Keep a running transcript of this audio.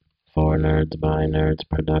For Nerds by Nerds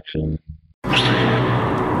production. Ethan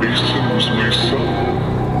was my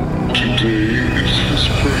son. Today is his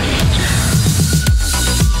birthday.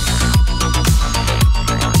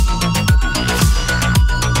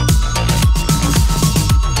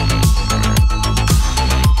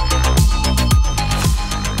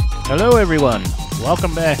 Hello everyone,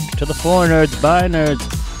 welcome back to the For Nerds by Nerds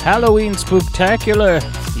Halloween Spooktacular,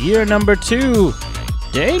 year number 2,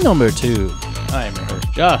 day number 2. I am your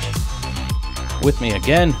host Josh. With me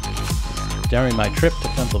again, during my trip to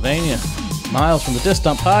Pennsylvania, Miles from the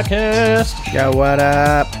Distant Podcast. Yo, what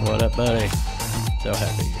up? What up, buddy? So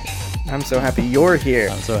happy you're here. I'm so happy you're here.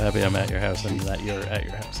 I'm so happy I'm at your house and that you're at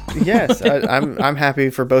your house. Yes, I'm happy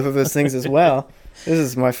for both of those things as well. This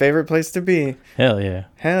is my favorite place to be. Hell yeah.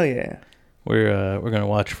 Hell yeah. We're gonna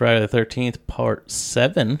watch Friday the 13th, Part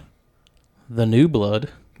 7, The New Blood.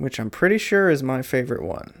 Which I'm pretty sure is my favorite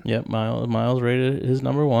one. Yep, Miles rated his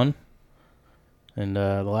number 1. And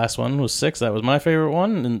the last one was 6. That was my favorite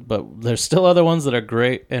one. But there's still other ones that are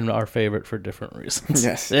great and are favorite for different reasons.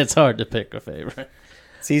 Yes. It's hard to pick a favorite.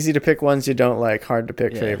 It's easy to pick ones you don't like, hard to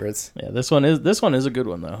pick favorites. Yeah, this one is a good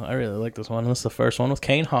one, though. I really like this one. This is the first one with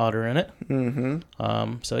Kane Hodder in it.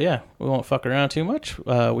 Mm-hmm. So, yeah, we won't fuck around too much.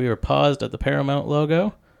 We were paused at the Paramount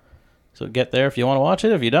logo. So get there if you want to watch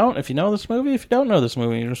it. If you don't, if you know this movie, if you don't know this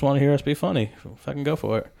movie, you just want to hear us be funny, fucking go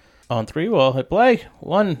for it. On 3, we'll hit play.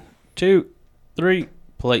 1, 2, 3,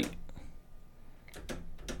 play.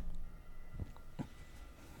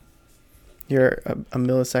 You're a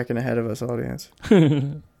millisecond ahead of us, audience.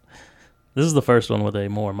 This is the first one with a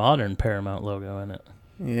more modern Paramount logo in it.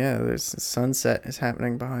 Yeah, there's a sunset is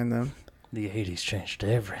happening behind them. The 80s changed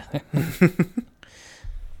everything.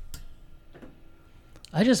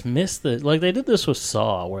 I just miss like they did this with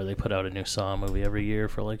Saw, where they put out a new Saw movie every year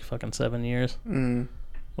for like fucking 7 years. Mm.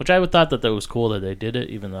 Which I would thought that was cool that they did it,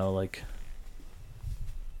 even though like,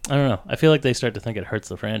 I don't know. I feel like they start to think it hurts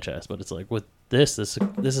the franchise, but it's like with this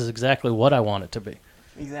is exactly what I want it to be.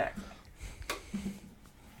 Exactly.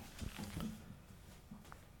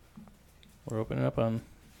 We're opening up on...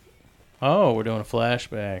 Oh, we're doing a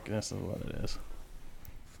flashback. This is what it is.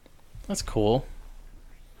 That's cool.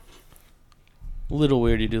 A little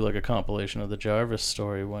weird you do like a compilation of the Jarvis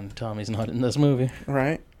story when Tommy's not in this movie.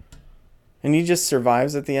 Right. And he just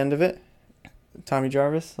survives at the end of it? Tommy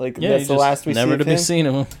Jarvis? Like, yeah, that's the last we see of him? Never to be seen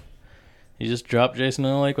him. He just dropped Jason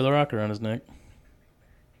in the lake with a rock around his neck.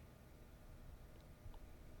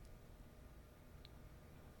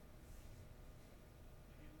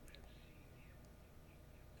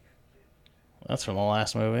 That's from the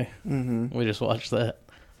last movie. Mm-hmm. We just watched that.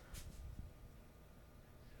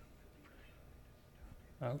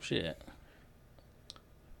 Oh, shit.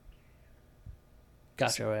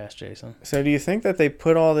 Got your ass, Jason. So do you think that they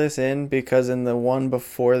put all this in because in the one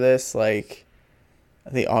before this, like,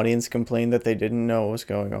 the audience complained that they didn't know what was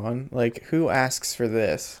going on? Like, who asks for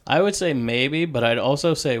this? I would say maybe, but I'd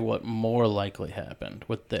also say what more likely happened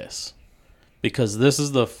with this. Because this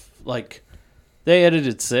is like, they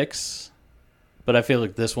edited 6, but I feel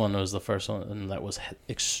like this one was the first one that was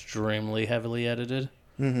extremely heavily edited.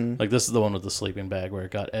 Mm-hmm. Like, this is the one with the sleeping bag where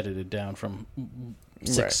it got edited down from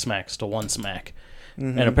 6 smacks to 1 smack.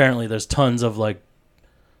 Mm-hmm. And apparently there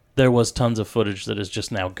was tons of footage that is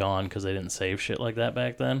just now gone because they didn't save shit like that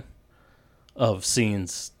back then. Of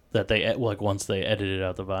scenes that they, like, once they edited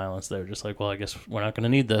out the violence, they were just like, well, I guess we're not going to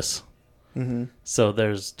need this. Mm-hmm. So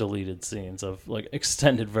there's deleted scenes of, like,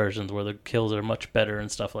 extended versions where the kills are much better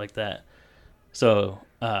and stuff like that. So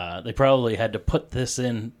they probably had to put this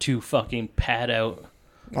in to fucking pad out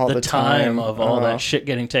all the time of all that shit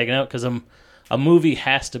getting taken out, because a movie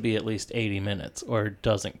has to be at least 80 minutes or it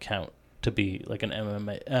doesn't count to be like an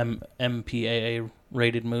MPAA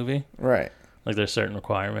rated movie. Right. Like, there's certain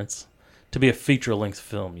requirements. To be a feature-length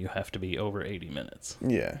film, you have to be over 80 minutes.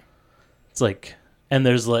 Yeah. It's like, and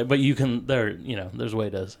there's like, but you can, there's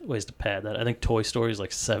ways to pad that. I think Toy Story is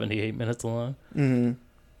like 78 minutes long. Mm-hmm.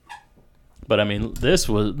 But I mean, this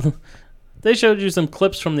was, they showed you some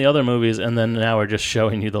clips from the other movies, and then now we're just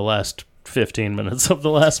showing you the last 15 minutes of the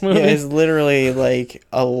last movie. Yeah, it's literally like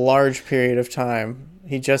a large period of time.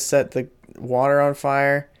 He just set the water on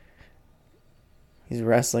fire. He's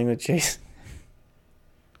wrestling with Jason.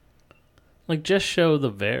 Like, just show the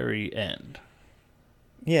very end.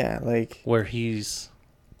 Yeah, like... Where he's,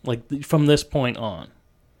 like, from this point on.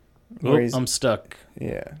 I'm stuck.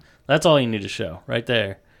 Yeah. That's all you need to show, right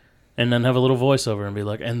there. And then have a little voiceover and be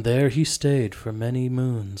like, and there he stayed for many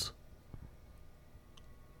moons.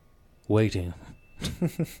 Waiting.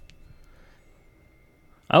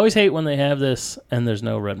 I always hate when they have this and there's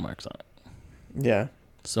no red marks on it. Yeah.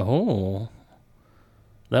 So,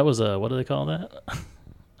 That was a, what do they call that?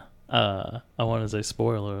 I want to say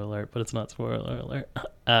spoiler alert, but it's not spoiler alert.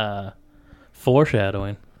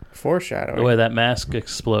 Foreshadowing. Foreshadowing. The way that mask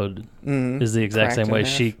exploded is the exact Cracked same in way half.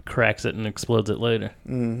 she cracks it and explodes it later.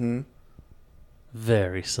 Mm-hmm.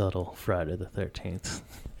 Very subtle Friday the 13th.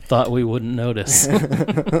 Thought we wouldn't notice.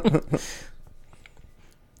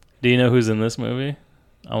 Do you know who's in this movie?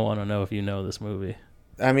 I want to know if you know this movie.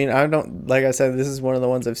 I mean, I don't, like I said, this is one of the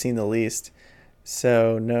ones I've seen the least.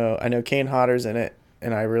 So, no, I know Kane Hodder's in it,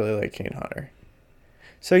 and I really like Kane Hodder.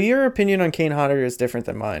 So your opinion on Kane Hodder is different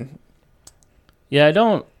than mine. Yeah, I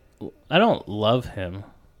don't love him.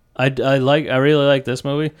 I really like this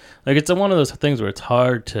movie. Like, it's one of those things where it's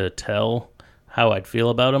hard to tell how I'd feel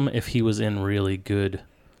about him if he was in really good.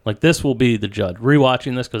 Like, this will be the judge.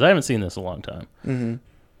 Rewatching this, because I haven't seen this in a long time. Mm-hmm.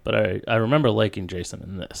 But I remember liking Jason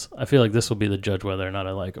in this. I feel like this will be the judge whether or not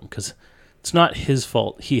I like him, because it's not his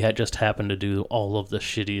fault he had just happened to do all of the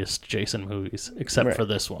shittiest Jason movies, except for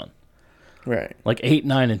this one. Right. Like 8,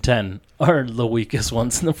 9, and 10 are the weakest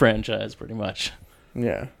ones in the franchise, pretty much.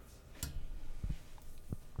 Yeah.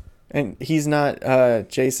 And he's not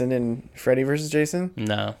Jason in Freddy vs. Jason?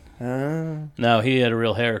 No. Oh. No, he had a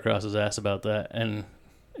real hair across his ass about that, and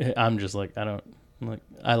I'm just like,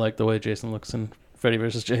 I like the way Jason looks in Freddy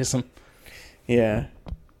vs. Jason. Yeah.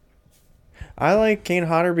 I like Kane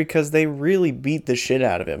Hodder because they really beat the shit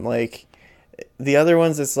out of him. Like, the other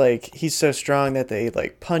ones, it's like he's so strong that they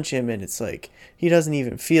like punch him and it's like he doesn't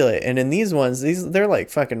even feel it. And in these ones, they're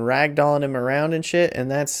like fucking ragdolling him around and shit,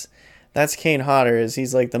 and that's Kane Hodder, is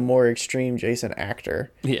he's like the more extreme Jason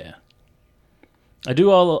actor. Yeah. I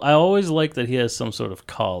always like that he has some sort of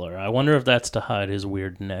collar. I wonder if that's to hide his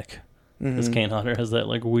weird neck. Because Kane Hodder has that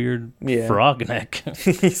like weird frog neck.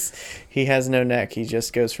 He has no neck. He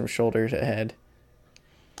just goes from shoulder to head.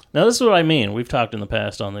 Now, this is what I mean. We've talked in the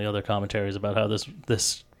past on the other commentaries about how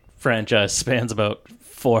this franchise spans about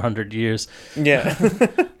 400 years. Yeah.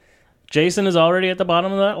 Jason is already at the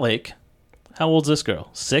bottom of that lake. How old's this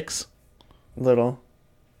girl? 6? Little.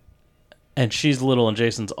 And she's little, and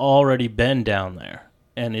Jason's already been down there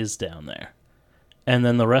and is down there. And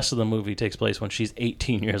then the rest of the movie takes place when she's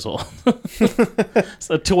 18 years old.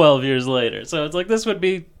 So 12 years later. So it's like, this would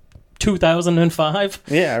be 2005.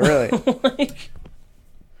 Yeah, really. Like,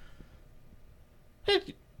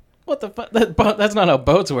 what the fuck? That's not how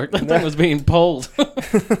boats work. That thing was being pulled.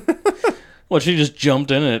 Well, she just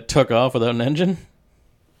jumped in and it took off without an engine?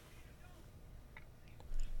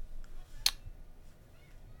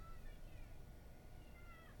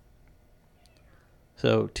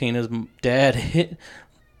 So Tina's dad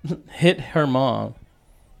hit her mom,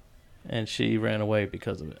 and she ran away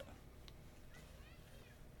because of it.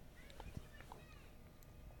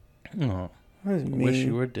 Oh, That was I wish you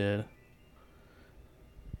mean. were dead.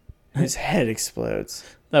 His head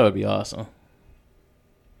explodes. That would be awesome.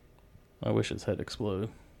 I wish his head exploded.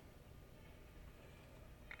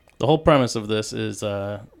 The whole premise of this is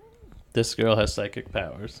this girl has psychic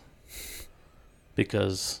powers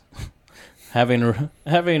because having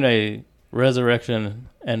a resurrection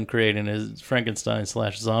and creating his Frankenstein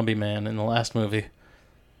 / zombie man in the last movie,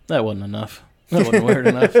 that wasn't enough. That wasn't weird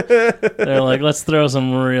enough. They're like, let's throw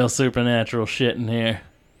some real supernatural shit in here.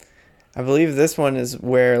 I believe this one is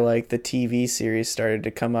where like the TV series started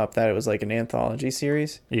to come up, that it was like an anthology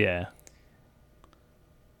series. Yeah.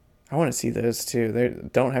 I want to see those too. They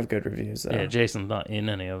don't have good reviews though. Yeah, Jason's not in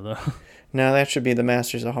any of them. No, that should be the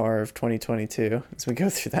Masters of Horror of 2022 as we go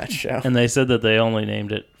through that show. And they said that they only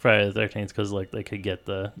named it Friday the 13th because like they could get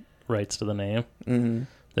the rights to the name. Mm-hmm.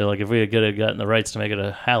 They're like, if we had gotten the rights to make it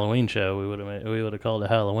a Halloween show, we would have called it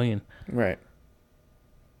Halloween. Right.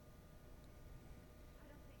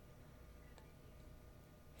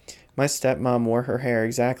 My stepmom wore her hair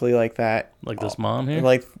exactly like that. Like this mom here?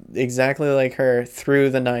 Like exactly like her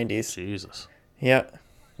through the 90s. Jesus. Yep.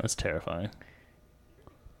 That's terrifying.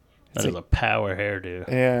 It's That is a power hairdo.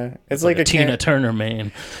 Yeah. It's like like a Tina Turner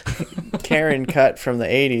mane. Karen cut from the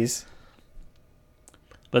 80s.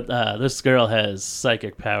 But this girl has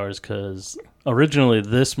psychic powers because originally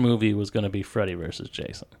this movie was going to be Freddy versus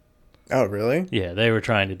Jason. Oh, really? Yeah, they were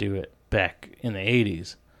trying to do it back in the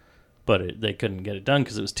 80s, but they couldn't get it done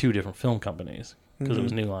because it was 2 different film companies, because it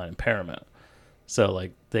was New Line and Paramount. So,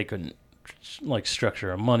 like, they couldn't, like,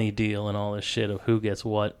 structure a money deal and all this shit of who gets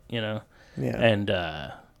what, you know? Yeah.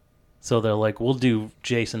 And so they're like, we'll do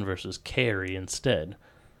Jason versus Carrie instead.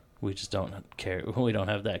 We just don't care. We don't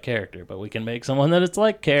have that character, but we can make someone that it's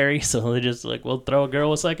like Carrie. So they just like, we'll throw a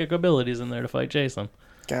girl with psychic abilities in there to fight Jason.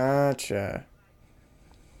 Gotcha.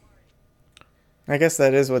 I guess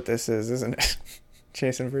that is what this is, isn't it?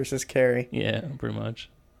 Jason versus Carrie. Yeah, pretty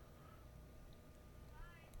much.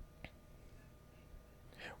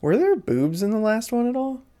 Were there boobs in the last one at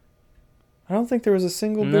all? I don't think there was a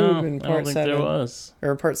single No, boob in I don't part think 7. there was.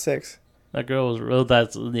 Or part 6. That girl was. Well,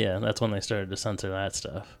 that's when they started to censor that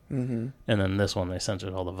stuff. Mm-hmm. And then this one, they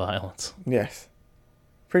censored all the violence. Yes.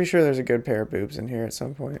 Pretty sure there's a good pair of boobs in here at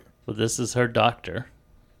some point. But this is her doctor,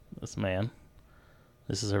 this man.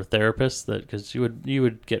 This is her therapist. That because you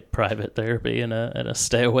would get private therapy in a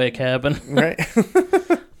stay away cabin. Right.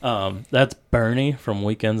 That's Bernie from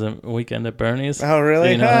Weekend at Bernie's. Oh, really?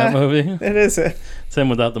 Do you know that movie? It is it. It's him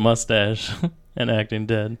without the mustache and acting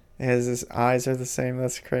dead. His eyes are the same.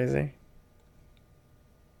 That's crazy.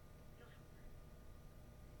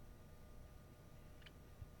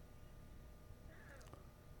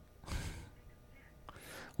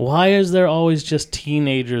 Why is there always just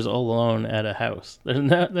teenagers alone at a house? There's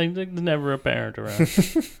never a parent around.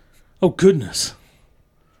 Oh, goodness.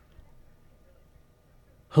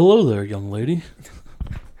 Hello there, young lady.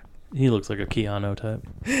 He looks like a Keanu type.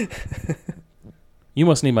 You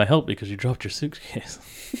must need my help because you dropped your suitcase.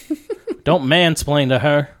 Don't mansplain to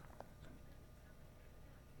her.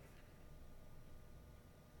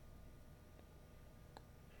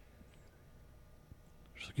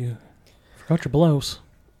 She's like, you forgot your blouse.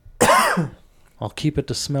 I'll keep it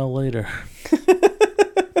to smell later.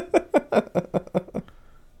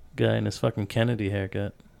 Guy in his fucking Kennedy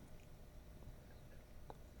haircut.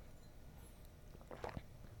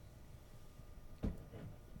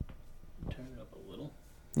 Turn it up a little.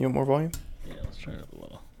 You want more volume? Yeah, let's turn it up a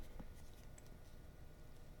little.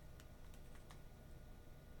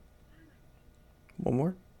 One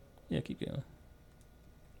more? Yeah, keep going.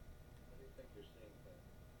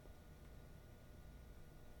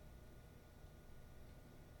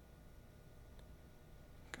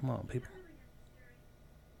 Come on, people.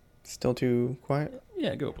 Still too quiet?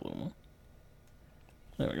 Yeah, go up a little more.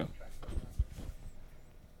 There we go.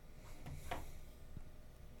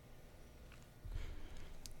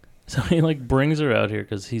 So he brings her out here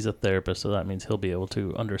because he's a therapist, so that means he'll be able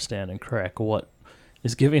to understand and crack what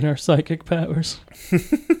is giving her psychic powers.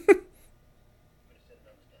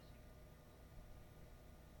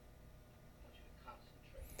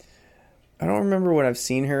 I don't remember what I've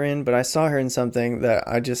seen her in, but I saw her in something that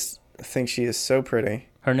I just think she is so pretty.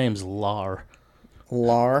 Her name's Lar.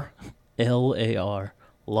 Lar? Lar.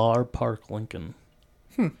 Lar Park Lincoln.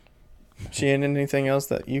 She in anything else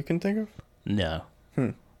that you can think of? No.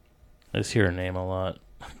 I just hear her name a lot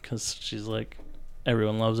because she's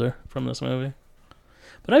everyone loves her from this movie.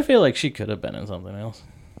 But I feel like she could have been in something else.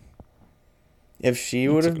 If she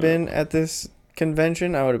would have been at this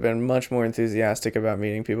convention, I would have been much more enthusiastic about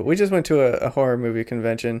meeting people. We just went to a horror movie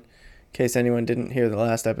convention, in case anyone didn't hear the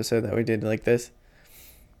last episode that we did like this.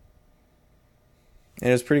 And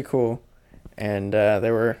it was pretty cool. And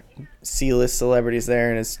there were C-list celebrities there,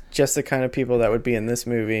 and it's just the kind of people that would be in this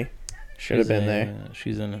movie. Should have been there.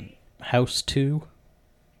 She's in House 2.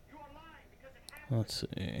 Let's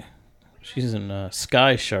see. She's in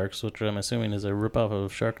Sky Sharks, which I'm assuming is a ripoff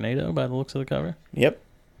of Sharknado by the looks of the cover. Yep.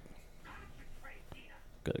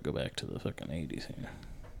 Gotta go back to the fucking 80s here.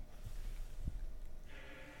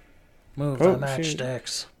 Move Oh, the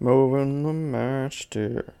matchsticks. Moving the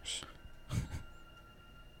matchsticks.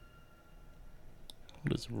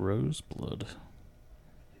 What is Roseblood?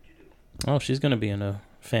 Oh, she's gonna be in a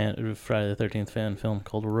Friday the 13th fan film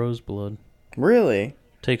called Roseblood. Really?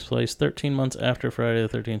 Takes place 13 months after Friday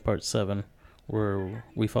the 13th Part 7, where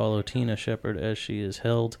we follow Tina Shepard as she is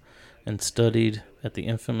held and studied at the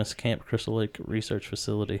infamous Camp Crystal Lake Research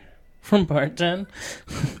Facility. From Part 10.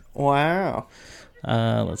 Wow.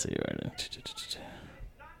 Let's see.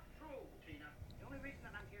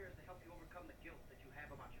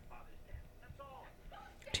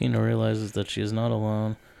 Tina realizes that she is not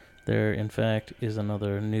alone. There, in fact, is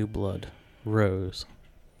another new blood, Rose.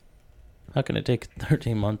 How can it take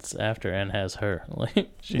 13 months after Anne has her?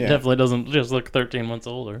 She definitely doesn't just look 13 months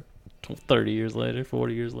older. 30 years later,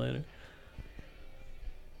 40 years later.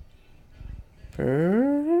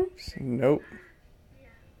 Oops. Nope.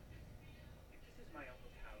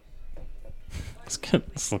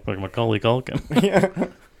 This looks like Macaulay Culkin. Yeah.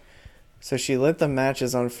 So she lit the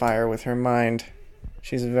matches on fire with her mind.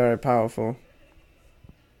 She's very powerful.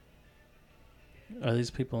 Are these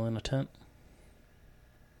people in a tent?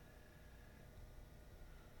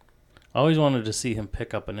 I always wanted to see him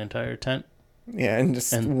pick up an entire tent. Yeah, and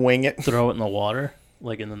just wing it. Throw it in the water,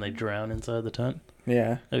 and then they drown inside the tent.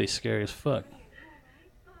 Yeah. That'd be scary as fuck.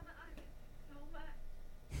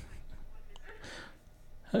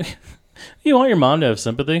 You want your mom to have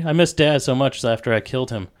sympathy? I miss Dad so much after I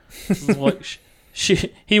killed him.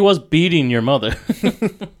 He was beating your mother.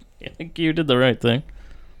 I think you did the right thing.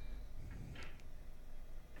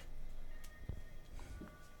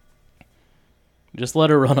 Just let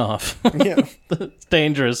her run off. Yeah. The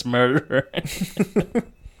dangerous murderer.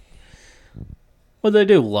 What'd they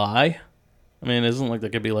do? Lie? I mean, it isn't like they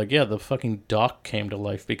could be like, yeah, the fucking doc came to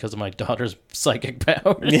life because of my daughter's psychic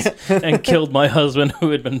powers Yeah. and killed my husband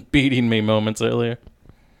who had been beating me moments earlier.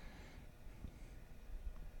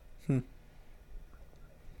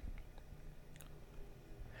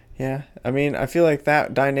 Yeah. I mean, I feel like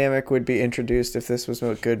that dynamic would be introduced if this was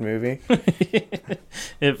a good movie.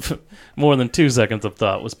 If more than 2 seconds of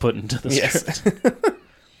thought was put into the Yes. script.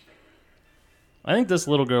 I think this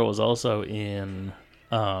little girl was also in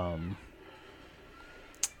I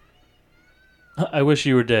Wish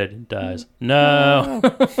You Were Dead. Dies. No.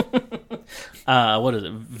 What is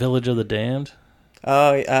it? Village of the Damned?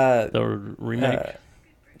 Oh, The remake?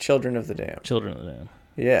 Children of the Damned. Children of the Damned.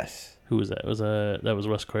 Yes. Who was that? That was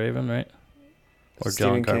Wes Craven, right? Or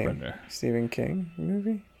Stephen John King. Carpenter? Stephen King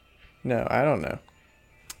movie? No, I don't know.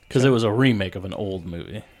 Because it was a remake of an old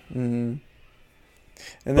movie. Mm-hmm.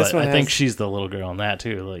 And this But one I think has- she's the little girl in that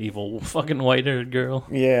too. The evil fucking white-haired girl.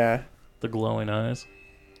 Yeah. The glowing eyes.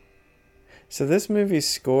 So this movie's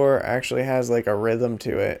score actually has like a rhythm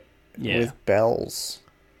to it Yeah. with bells.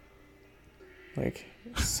 Like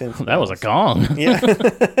synth That was a bells. gong. Yeah.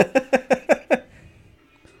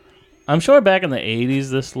 I'm sure back in the 80s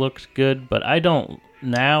this looked good, but I don't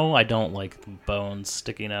like the bones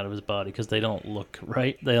sticking out of his body because they don't look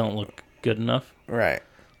right. They don't look good enough. Right.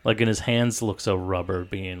 Like, and his hands look so rubber,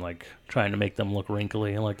 being like trying to make them look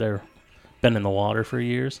wrinkly and like they're been in the water for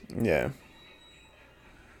years. Yeah.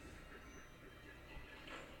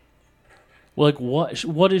 Like,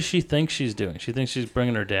 what does she think she's doing? She thinks she's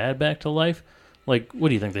bringing her dad back to life? Like, what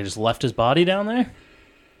do you think? They just left his body down there?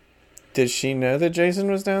 Did she know that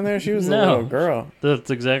Jason was down there? She was a No. little girl.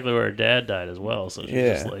 That's exactly where her dad died as well. So she's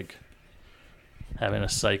Yeah. just like having a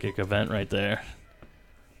psychic event right there.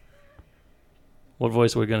 What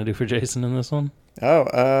voice are we going to do for Jason in this one? Oh,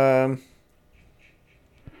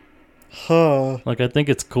 huh. Like, I think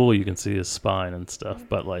it's cool you can see his spine and stuff,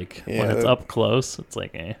 but like Yeah, when it's that- up close, it's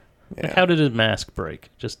like, eh. Like, Yeah. how did his mask break?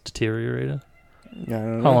 Just deteriorated? I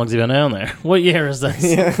don't know. How long's he been down there? What year is this?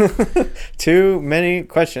 Yeah. Too many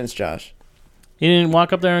questions, Josh. You didn't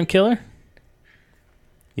walk up there and kill her?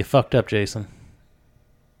 You fucked up, Jason.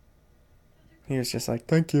 He was just like,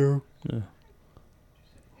 thank you.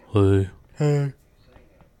 Hey, Hey,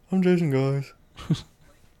 I'm Jason, guys. I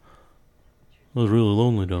was really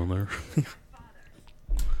lonely down there.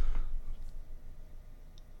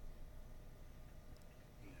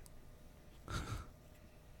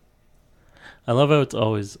 I love how it's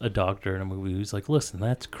always a doctor in a movie who's like, listen,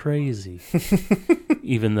 that's crazy.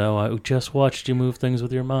 Even though I just watched you move things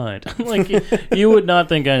with your mind. Like, you would not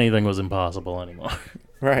think anything was impossible anymore.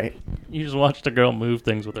 Right. You just watched a girl move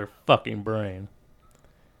things with her fucking brain.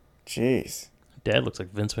 Jeez. Dad looks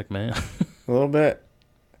like Vince McMahon. A little bit.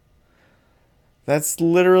 That's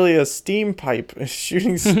literally a steam pipe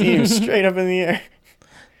shooting steam straight up in the air.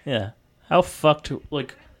 Yeah. How fucked,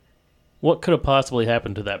 like, what could have possibly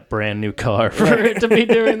happened to that brand new car for it to be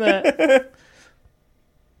doing that?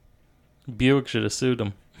 Buick should have sued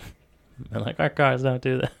him. And like, our cars don't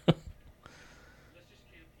do that.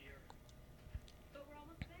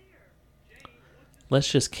 Let's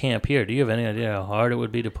just camp here. Do you have any idea how hard it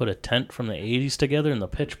would be to put a tent from the 80s together in the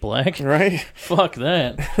pitch black? Right? Fuck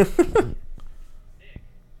that. What would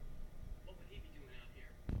he be doing out here?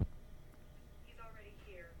 He's already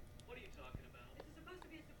here. What are you talking about? This is supposed to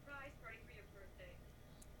be a surprise party for your birthday.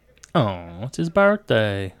 Oh, it's his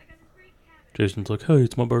birthday. I got this great cabin. Jason's like, hey,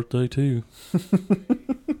 it's my birthday too.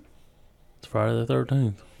 It's Friday the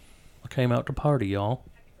 13th. I came out to party, y'all.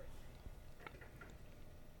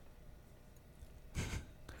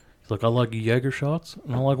 He's like, I like Jaeger shots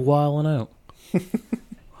and I like wilding out.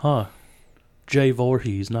 Huh. Jay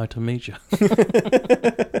Voorhees, nice to meet you. I'm Amanda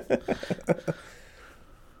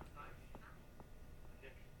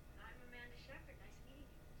Shepherd. Nice meeting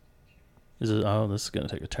you. Is it? Oh, this is gonna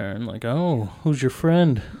take a turn. Like, oh, who's your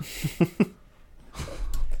friend? Look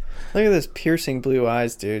at this piercing blue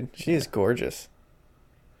eyes, dude. She is gorgeous.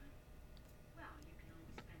 Well, you can always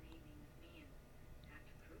spend the evening with me and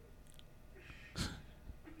Dr. Cruz.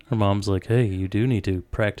 Her mom's like, hey, you do need to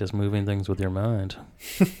practice moving things with your mind.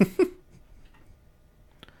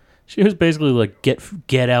 She was basically like, get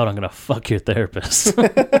out, I'm gonna fuck your therapist.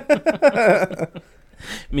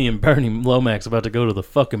 Me and Bernie Lomax about to go to the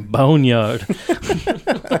fucking boneyard.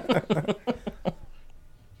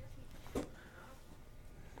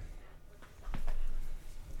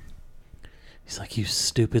 He's like, you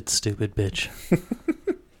stupid, stupid bitch.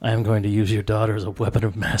 I am going to use your daughter as a weapon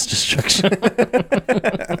of mass destruction.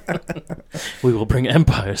 We will bring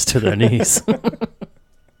empires to their knees.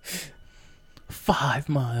 5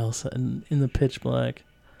 miles in the pitch black.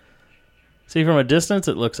 See, from a distance,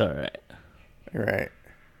 it looks all right. Right.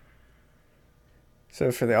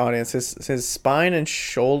 So for the audience, his spine and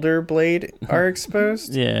shoulder blade are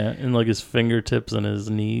exposed. Yeah, and like his fingertips and his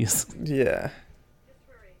knees. Yeah.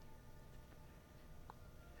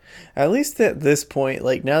 At least at this point,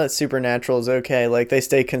 like now that Supernatural is okay, like they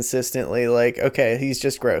stay consistently like, okay, he's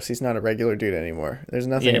just gross. He's not a regular dude anymore. There's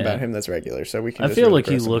nothing Yeah. about him that's regular, so we can. I just feel really like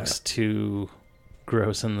he gross him looks too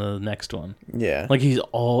gross in the next one. out. Yeah. Like he's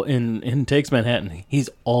all in Takes Manhattan. He's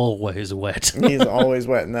always wet. He's always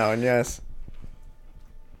wet in that one. Yes.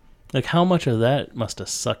 Like how much of that must have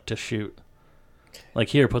sucked to shoot? Like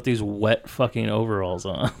here, put these wet fucking overalls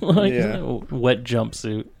on, like Yeah. wet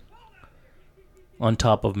jumpsuit. On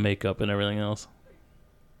top of makeup and everything else.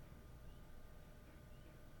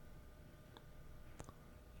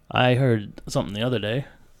 I heard something the other day.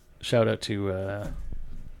 Shout out to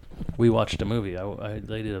We Watched a Movie.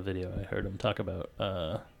 They did a video. I heard them talk about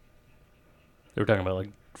they were talking about like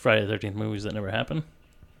Friday the 13th movies that never happened.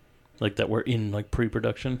 Like that were in like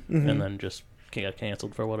pre-production and then just got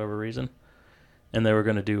canceled for whatever reason. And they were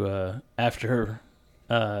going to do after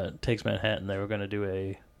Takes Manhattan, they were going to do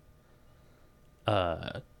a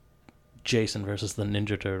Jason versus the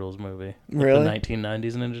Ninja Turtles movie. Like Really? The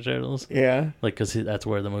 1990s Ninja Turtles. Yeah. Like, because that's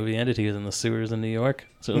where the movie ended. He was in the sewers in New York.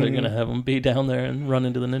 So they're going to have him be down there and run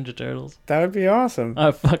into the Ninja Turtles. That would be awesome.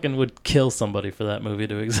 I fucking would kill somebody for that movie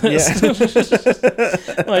to exist.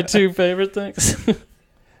 Yeah. My two favorite things.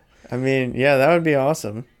 I mean, yeah, that would be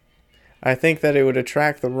awesome. I think that it would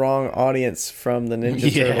attract the wrong audience from the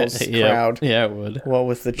Ninja Turtles crowd. Yeah, it would. Well,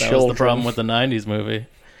 with the That children. was the problem with the 90s movie.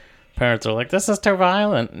 Parents are like, this is too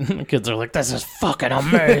violent. Kids are like, this is fucking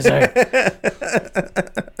amazing.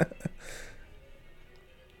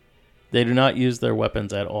 They do not use their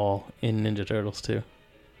weapons at all in Ninja Turtles 2.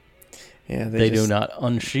 Yeah, They do not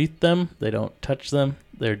unsheath them. They don't touch them.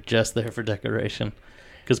 They're just there for decoration.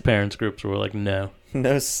 Because parents groups were like, no.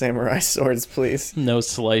 No samurai swords, please. No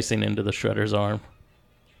slicing into the Shredder's arm.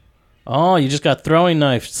 Oh, you just got throwing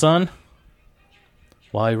knife, son.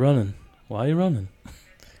 Why you running? Why you running?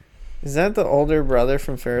 Is that the older brother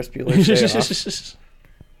from Ferris Bueller's Day Off?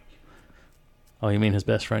 Oh, you mean his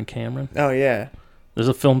best friend Cameron? Oh, yeah. There's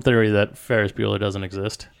a film theory that Ferris Bueller doesn't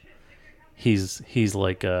exist. He's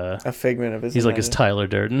like A figment of his he's like his imagination. Tyler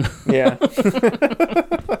Durden. Yeah.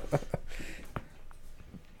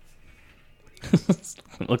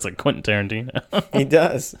 It looks like Quentin Tarantino. He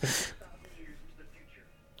does.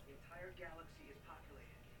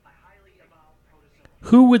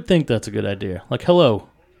 Who would think that's a good idea? Like, hello,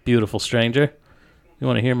 beautiful stranger. You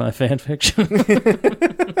want to hear my fan fiction?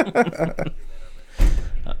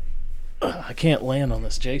 I can't land on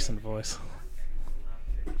this Jason voice.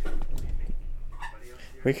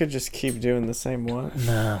 We could just keep doing the same one.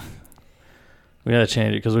 Nah. We gotta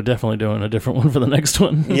change it because we're definitely doing a different one for the next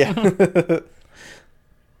one. Yeah.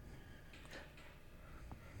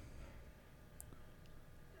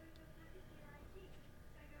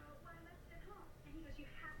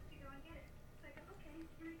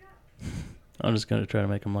 I'm just gonna try to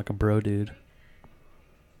make him like a bro dude.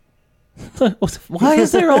 Why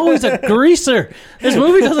is there always a greaser? This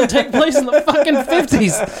movie doesn't take place in the fucking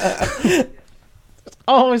 50s.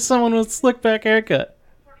 Always someone with slick back haircut.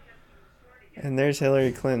 And there's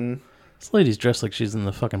Hillary Clinton. This lady's dressed like she's in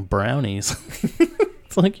the fucking Brownies.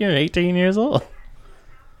 It's like you're 18 years old.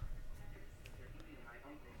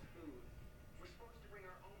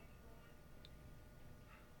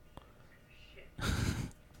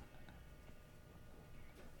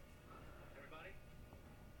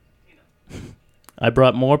 I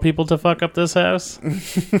brought more people to fuck up this house.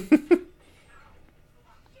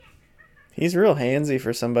 He's real handsy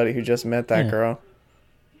for somebody who just met that Yeah. girl.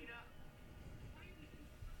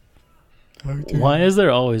 Why is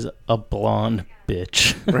there always a blonde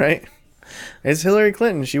bitch? Right? It's Hillary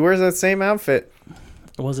Clinton. She wears that same outfit.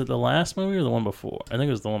 Was it the last movie or the one before? I think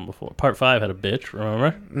it was the one before. Part 5 had a bitch,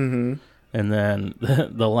 remember? Mm-hmm. And then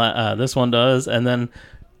this one does, and then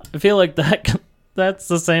I feel like that's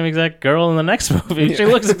the same exact girl in the next movie. She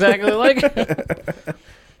looks exactly like her.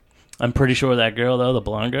 I'm pretty sure that girl, though, the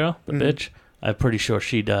blonde girl, the bitch, I'm pretty sure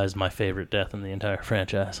she dies my favorite death in the entire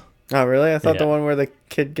franchise. Oh, really? I thought the Yeah. one where the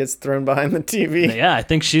kid gets thrown behind the TV. Yeah, I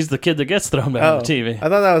think she's the kid that gets thrown behind Oh, the TV. I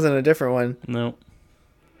thought that was in a different one. No.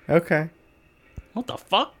 Okay. What the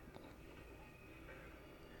fuck?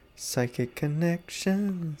 Psychic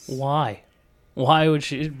connections. Why? Why would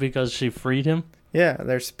she? Because she freed him? Yeah,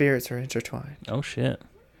 their spirits are intertwined. Oh, shit.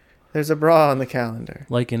 There's a bra on the calendar.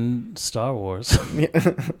 Like in Star Wars.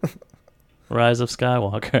 Yeah. Rise of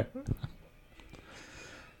Skywalker.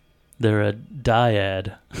 They're a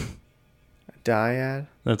dyad. Dyad?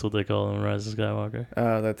 That's what they call them in Rise of Skywalker.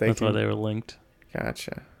 Oh, that they That's can... why they were linked.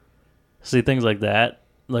 Gotcha. See, things like that,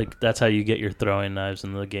 like that's how you get your throwing knives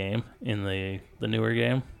in the game, in the newer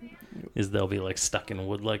game, is they'll be like stuck in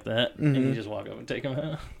wood like that, and you just walk up and take them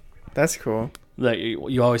out. That's cool. Like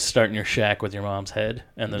you always start in your shack with your mom's head,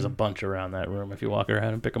 and there's a bunch around that room if you walk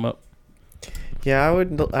around and pick them up. Yeah, I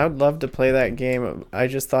would love to play that game. I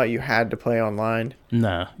just thought you had to play online.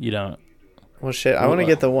 Nah, you don't. Well, shit, I want to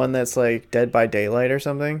get the one that's like Dead by Daylight or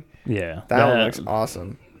something. Yeah, That one looks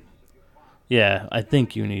awesome. Yeah, I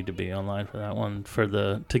think you need to be online for that one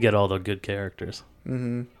to get all the good characters.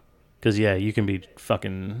 Mm-hmm. Because yeah, you can be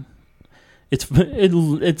fucking.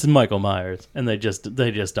 It's Michael Myers, and they just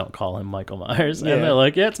don't call him Michael Myers, Yeah. and they're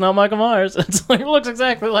like, yeah, it's not Michael Myers. It's like it looks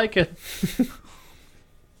exactly like it.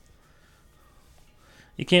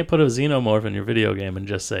 You can't put a xenomorph in your video game and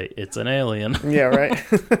just say it's an alien. Yeah, right.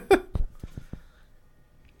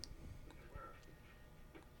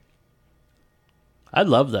 I'd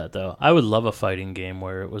love that though. I would love a fighting game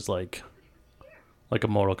where it was like a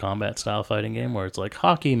Mortal Kombat style fighting game where it's like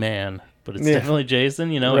Hockey Man, but it's Yeah. definitely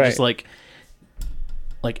Jason. You know, Right. just like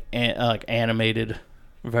animated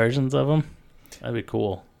versions of him. That'd be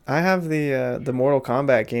cool. I have the Mortal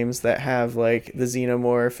Kombat games that have like the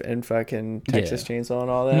Xenomorph and fucking Texas Chainsaw and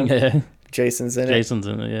all that. Yeah, Jason's in it. Jason's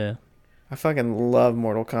in it. Yeah. I fucking love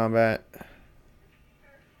Mortal Kombat.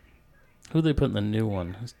 Who they put in the new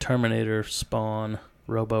one? It's Terminator, Spawn,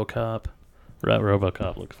 RoboCop.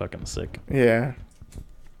 RoboCop looked fucking sick. Yeah.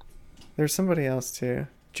 There's somebody else too.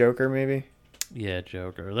 Joker maybe. Yeah,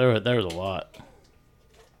 Joker. There was a lot.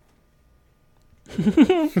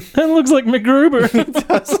 That looks like MacGruber. It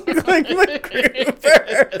does look like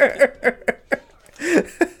MacGruber.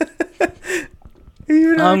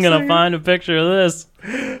 I'm gonna find a picture of this.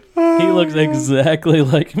 He looks exactly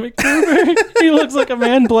like MacGruber. He looks like a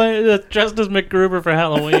man dressed as MacGruber for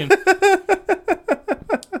Halloween.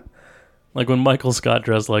 Like when Michael Scott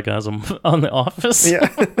dressed like as him on The Office. Yeah.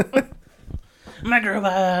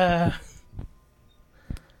 MacGruber.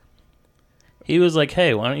 He was like,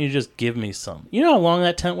 "Hey, why don't you just give me some?" You know how long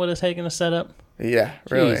that tent would have taken to set up? Yeah,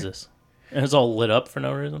 really. Jesus. And it's all lit up for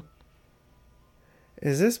no reason.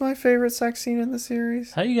 Is this my favorite sex scene in the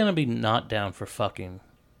series? How are you gonna be not down for fucking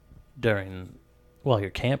while you're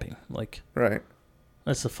camping? Like, Right.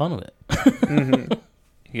 that's the fun of it. Mm-hmm.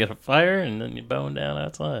 You got a fire and then you're bowing down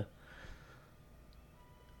outside.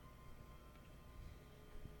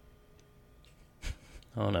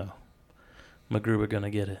 Oh no. MacGruber gonna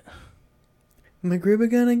get it. MacGruber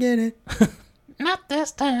gonna get it. Not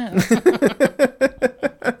this time.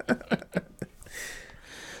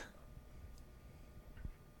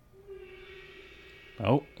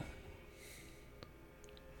 Oh.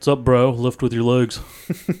 What's up, bro? Lift with your legs.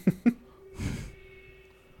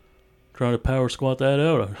 Trying to power squat that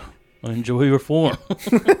out. I enjoy your form.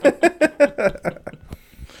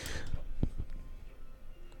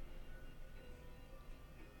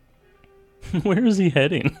 Where is he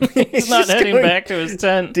heading? He's not just heading going back to his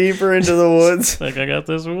tent. Deeper into the woods. Like, I got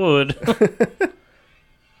this wood.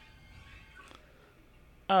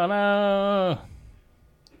 Oh no.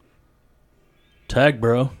 Tag,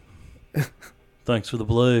 bro. Thanks for the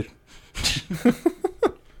blade.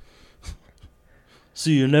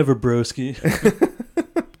 See you never, broski.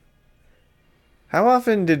 How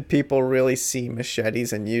often did people really see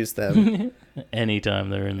machetes and use them? Anytime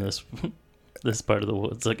they're in this part of the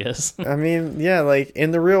woods, I guess. I mean, yeah, like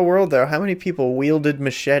in the real world though, how many people wielded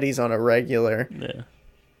machetes on a regular? Yeah.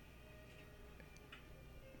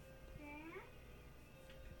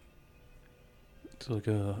 It's like,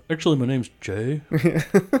 actually, my name's Jay.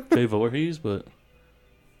 Jay Voorhees, but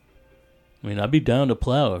I mean, I'd be down to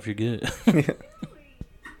plow if you get it.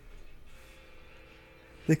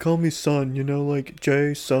 They call me son, you know, like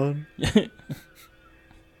Jay, son. Here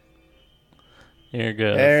it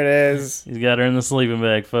goes. There it is. He's got her in the sleeping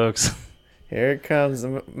bag, folks. Here it comes.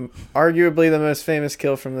 Arguably the most famous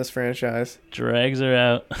kill from this franchise. Drags her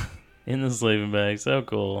out in the sleeping bag. So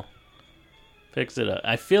cool. Picks it up.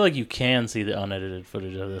 I feel like you can see the unedited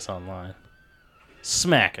footage of this online.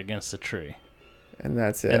 Smack against a tree. And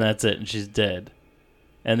that's it. And that's it. And she's dead.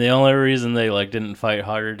 And the only reason they didn't fight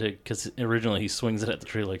harder because originally he swings it at the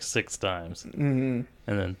tree 6 times. Mm-hmm.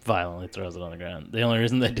 And then violently throws it on the ground. The only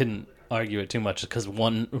reason they didn't argue it too much is because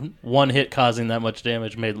one hit causing that much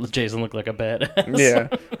damage made Jason look like a badass.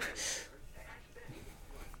 Yeah.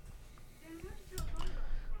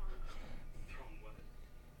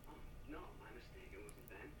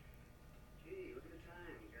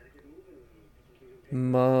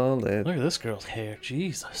 Mullet. Look at this girl's hair.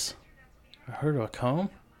 Jesus. I heard her a comb.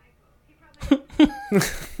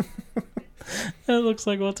 That looks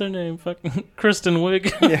like, what's her name? Fucking Kristen Wiig.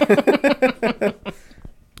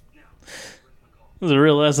 This is a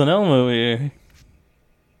real SNL movie here.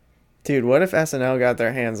 Dude, what if SNL got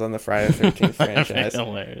their hands on the Friday the 13th franchise?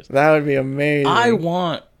 Hilarious. That would be amazing.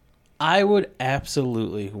 I would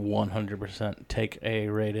absolutely 100% take a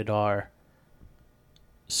rated R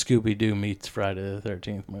Scooby-Doo meets Friday the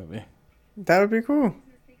 13th movie. That would be cool.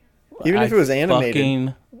 Even if it was animated.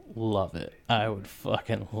 Fucking love it. I would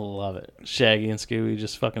fucking love it. Shaggy and Scooby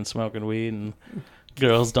just fucking smoking weed and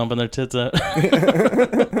girls dumping their tits out.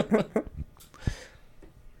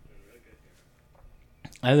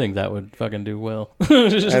 I think that would fucking do well. I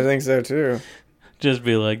think so too. Just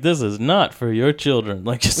be like, this is not for your children.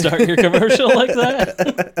 Like, you start your commercial like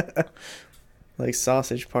that. Like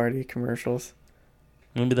Sausage Party commercials.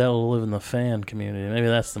 Maybe that will live in the fan community. Maybe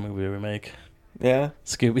that's the movie we make. Yeah.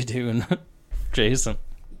 Scooby-Doo and Jason.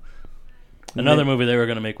 Another movie they were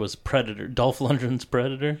going to make was Predator. Dolph Lundgren's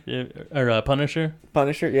Predator. Or Punisher.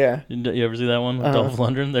 Punisher, yeah. You ever see that one with Dolph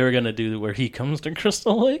Lundgren? They were going to do where he comes to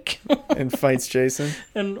Crystal Lake. And fights Jason.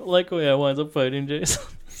 And, like, yeah, winds up fighting Jason.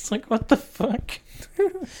 It's like, what the fuck? You're a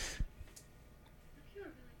really nice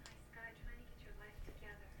guy trying to get your life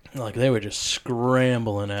together. Like, they were just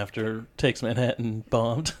scrambling after Takes Manhattan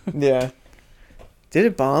bombed. Yeah. Did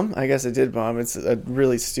it bomb? I guess it did bomb. It's a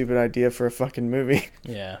really stupid idea for a fucking movie.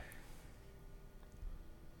 Yeah.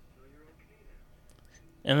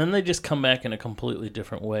 And then they just come back in a completely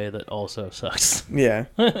different way that also sucks. Yeah.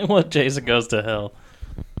 What, Jason goes to hell.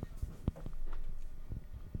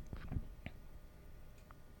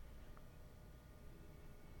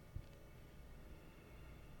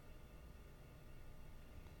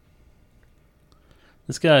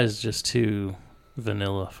 This guy is just too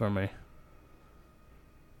vanilla for me.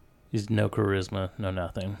 He's no charisma, no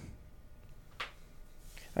nothing.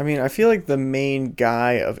 I mean, I feel like the main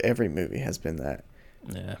guy of every movie has been that.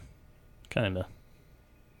 Yeah, kinda.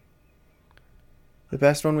 The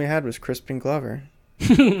best one we had was Crispin Glover.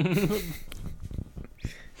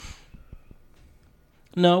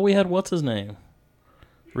 No, we had what's his name?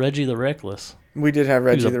 Reggie the Reckless. We did have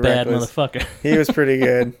Reggie He was the a bad Reckless. motherfucker. He was pretty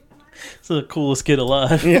good. He's the coolest kid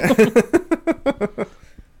alive. Yeah.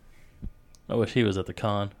 I wish he was at the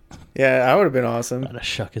con. Yeah, that would have been awesome. I'd have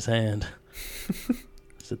shook his hand.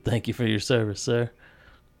 Said, thank you for your service, sir.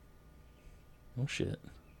 Oh, shit.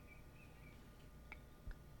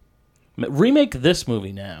 Remake this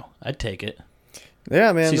movie now. I'd take it.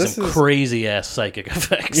 Yeah, man. See this some is crazy-ass psychic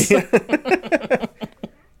effects.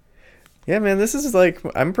 Yeah, man, this is like,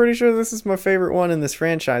 I'm pretty sure this is my favorite one in this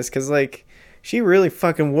franchise because, like, she really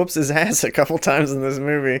fucking whoops his ass a couple times in this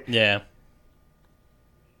movie. Yeah.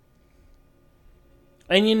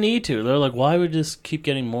 And you need to. They're like, why would this keep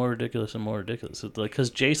getting more ridiculous and more ridiculous? It's like, because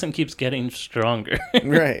Jason keeps getting stronger.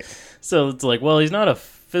 Right. So it's like, well, he's not a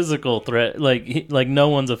physical threat. Like no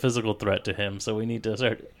one's a physical threat to him. So we need to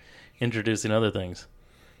start introducing other things.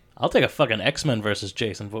 I'll take a fucking X-Men versus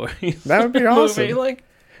Jason Voorhees. That would be movie. awesome. Like,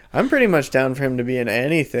 I'm pretty much down for him to be in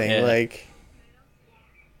anything. Yeah. Like,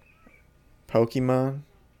 Pokemon.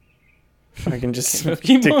 I can just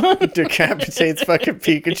Pokemon? decapitates fucking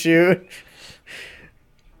Pikachu.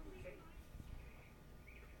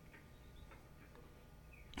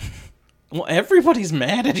 well, everybody's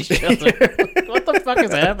mad at each other. What the fuck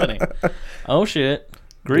is happening? Oh shit!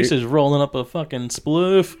 Grease is rolling up a fucking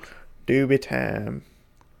spliff. Doobie time.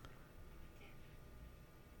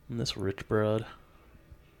 And this rich broad.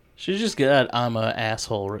 She just got "I'm a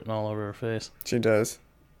asshole" written all over her face. She does.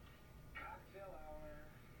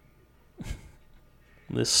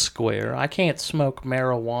 This square. I can't smoke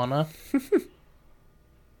marijuana.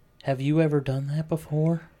 Have you ever done that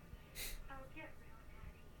before? Oh, get real,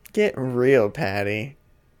 Patty. Get real, Patty.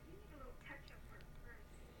 You need a little touch-up work first.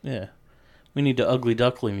 Yeah. We need to ugly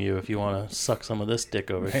duckling you if you want to suck some of this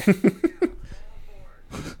dick over here.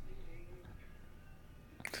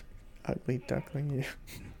 Ugly duckling you.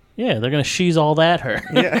 Yeah, they're gonna she's all that her.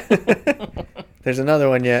 Yeah. There's another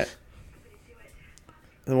one yet.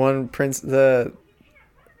 The one the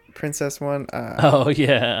princess one. Oh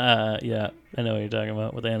yeah, yeah. I know what you're talking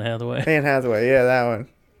about with Anne Hathaway. Anne Hathaway. Yeah, that one.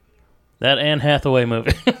 That Anne Hathaway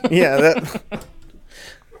movie. Yeah, that.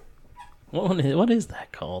 What is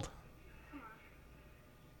that called?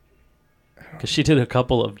 Because she did a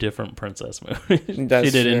couple of different princess movies. That's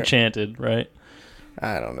she did true. Enchanted, right?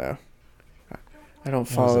 I don't know. I don't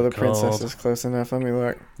was follow it the princesses called? close enough. Let me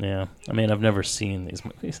look. Yeah. I mean, I've never seen these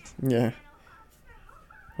movies. Yeah.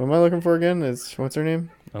 What am I looking for again? Is what's her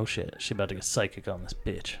name? Oh shit, she about to get psychic on this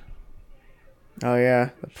bitch. Oh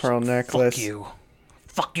yeah, the pearl necklace. Fuck you.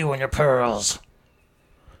 Fuck you and your pearls.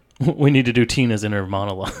 We need to do Tina's inner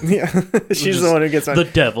monologue. Yeah, she's the one who gets on. The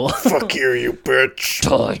devil. Fuck you bitch.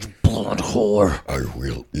 Tight blood whore. I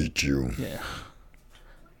will eat you. Yeah.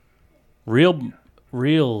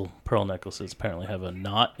 Real pearl necklaces apparently have a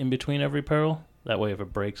knot in between every pearl. That way, if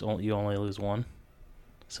it breaks, you only lose one.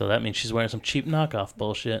 So that means she's wearing some cheap knockoff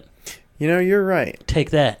bullshit. You know, you're right.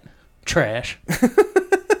 Take that, trash.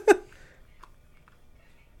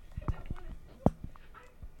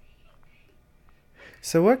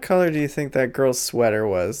 So what color do you think that girl's sweater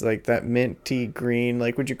was? Like that minty green?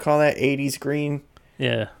 Like, would you call that 80s green?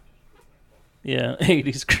 Yeah. Yeah,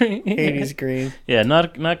 80s green. 80s green. Yeah,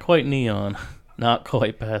 not quite neon. Not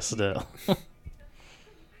quite pastel.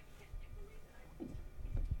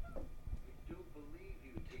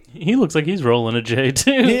 He looks like he's rolling a J,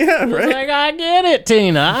 too. Yeah, He's right. like, I get it,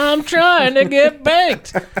 Tina. I'm trying to get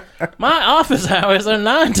baked. My office hours are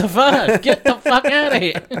 9 to 5. Get the fuck out of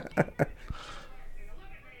here.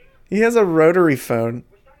 He has a rotary phone.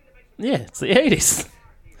 Yeah, it's the 80s.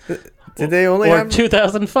 Did they only Or have...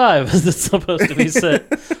 2005, as it's supposed to be said.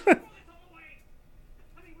 I mean, we're at a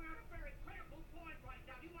very critical point right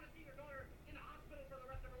now. Do you want to see your daughter in the hospital for the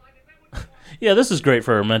rest of her life? Is that what you want? Yeah, this is great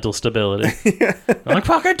for her mental stability. I'm like,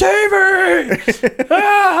 fucking TV!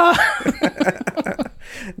 Ah!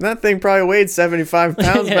 That thing probably weighed 75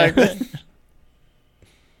 pounds Yeah. back then.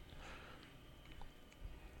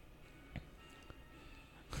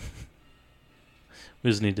 We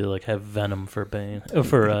just need to like have Venom for Bane,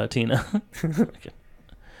 for Tina. Okay.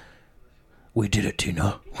 We did it,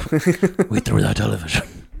 Tina. We threw that television.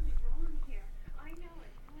 Wrong here. I know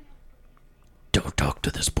it. No one else Don't talk to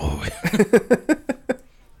this boy.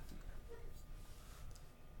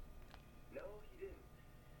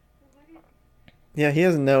 Yeah, he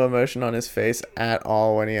has no emotion on his face at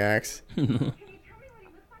all when he acts. Can you tell me what he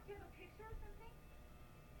looks like? Do you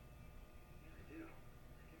have a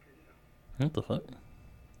picture or something? What the fuck?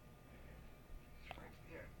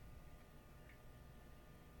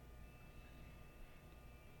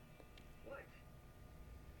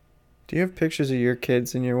 Do you have pictures of your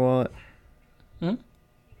kids in your wallet? Hmm?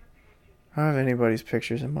 I don't have anybody's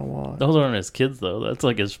pictures in my wallet. Those aren't his kids though. That's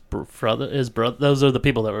like his brother. His brother. Those are the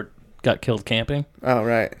people that got killed camping Oh,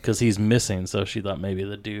 right. because he's missing. So she thought maybe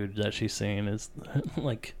the dude that she's seeing is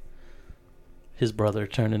like his brother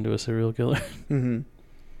turned into a serial killer. Mm-hmm.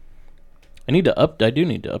 I do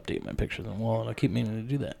need to update my pictures on the wall, and I keep meaning to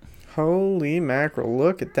do that. Holy mackerel,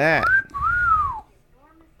 look at that.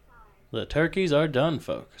 The turkeys are done,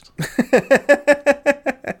 folks.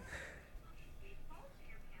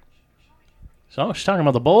 So she's talking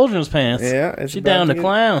about the bulge in his pants. Yeah, it's She about down to to get-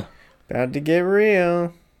 clown. About to get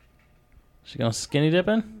real. She going skinny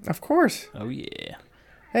dipping? Of course. Oh yeah.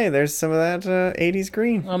 Hey, there's some of that 80s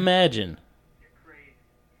green. Imagine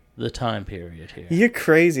the time period here. You're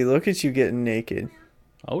crazy. Look at you getting naked.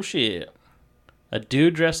 Oh shit. A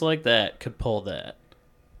dude dressed like that could pull that.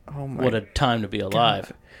 Oh my. What a time to be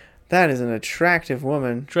alive. That is an attractive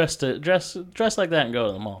woman. Dress like that and go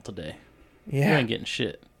to the mall today. You Yeah. ain't getting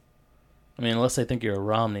shit. I mean, unless they think you're a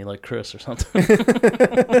Romney like Chris or something. Shout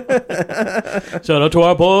out to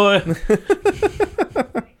our boy.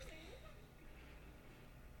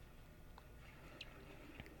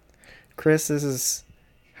 Chris, this is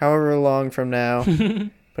however long from now,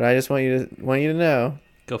 but I just want you to know.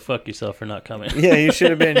 Go fuck yourself for not coming. Yeah, you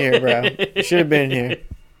should have been here, bro. You should have been here.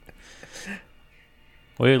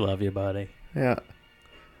 We love you, buddy. Yeah.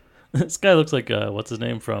 This guy looks like what's his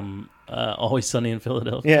name from Always Sunny in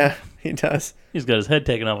Philadelphia. Yeah, he does. He's got his head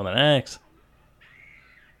taken off with an axe.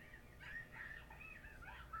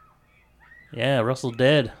 Yeah, Russell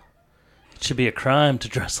dead. It should be a crime to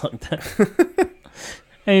dress like that.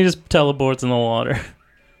 And he just teleports in the water.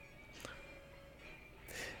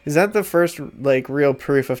 Is that the first like real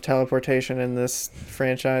proof of teleportation in this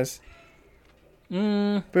franchise?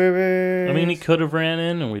 Baby. I mean, he could have ran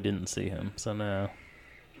in and we didn't see him, so no.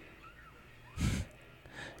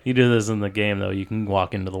 You do this in the game, though. You can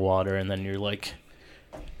walk into the water and then you're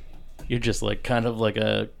just like kind of like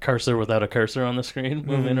a cursor without a cursor on the screen,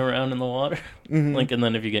 moving around in the water. Like, and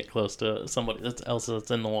then if you get close to somebody else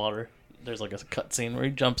that's in the water, there's like a cutscene where he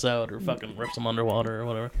jumps out or fucking rips them underwater or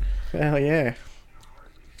whatever. Hell yeah.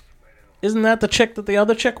 Isn't that the chick that the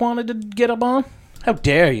other chick wanted to get up on? How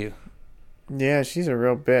dare you? Yeah, she's a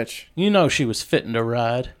real bitch. You know she was fitting to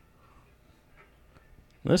ride.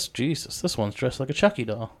 This one's dressed like a Chucky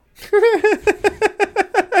doll. What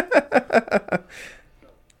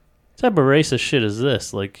type of racist shit is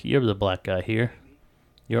this? Like, you're the black guy here.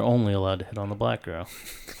 You're only allowed to hit on the black girl.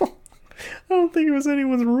 I don't think it was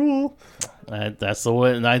anyone's rule. That's the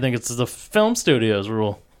way. I think it's the film studio's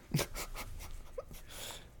rule.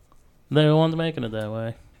 They're the ones making it that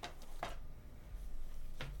way.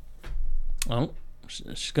 Oh,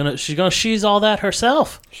 she's gonna she's all that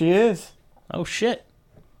herself. She is. Oh shit!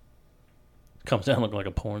 Comes down looking like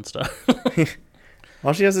a porn star.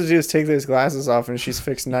 All she has to do is take those glasses off, and she's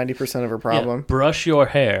fixed 90% of her problem. Yeah, brush your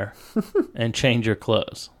hair and change your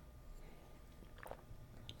clothes.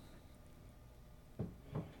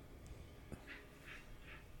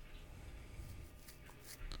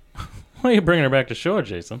 Why are you bringing her back to shore,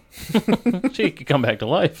 Jason? She could come back to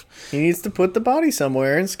life. He needs to put the body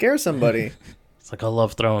somewhere and scare somebody. It's like, I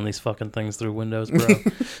love throwing these fucking things through windows, bro.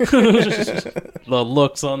 The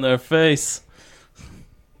looks on their face.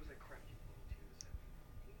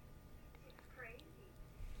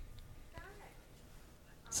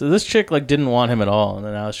 So this chick like didn't want him at all, and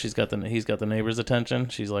then now he's got the neighbor's attention.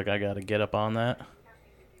 She's like, I gotta get up on that.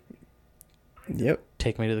 Yep.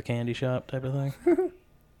 Take me to the candy shop type of thing.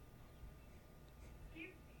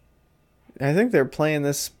 I think they're playing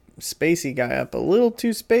this spacey guy up a little too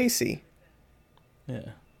spacey.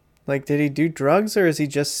 Yeah. Like, did he do drugs or is he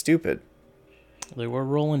just stupid? They were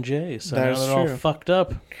rolling J's, so That's now they're all true. fucked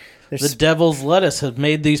up. There's The devil's lettuce has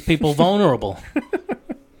made these people vulnerable.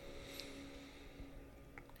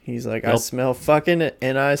 He's like, I Yup. smell fucking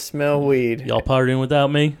and I smell weed. Y'all partying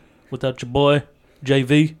without me? Without your boy,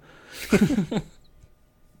 JV?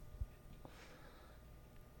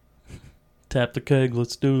 Tap the keg,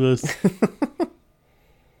 let's do this.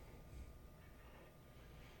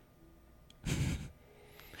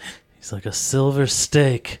 He's like a silver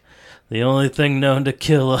steak. The only thing known to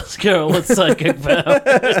kill us, girl, with psychic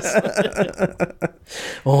powers.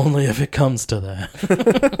 Only if it comes to that.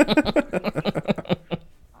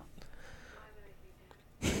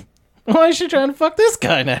 Why is she trying to fuck this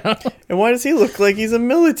guy now? And why does he look like he's a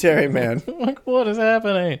military man? Like, what is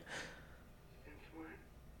happening?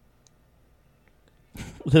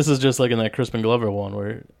 This is just like in that Crispin Glover one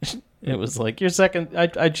where it was like, you're second,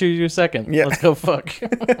 I choose you second. Yeah. Let's go fuck.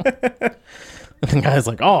 And the guy's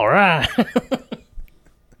like, all right.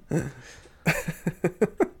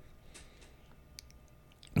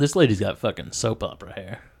 This lady's got fucking soap opera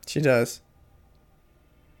hair. She does.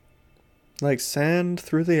 Like sand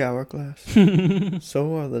through the hourglass.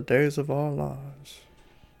 So are the days of our lives.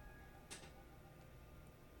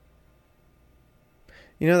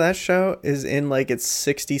 You know, that show is in like its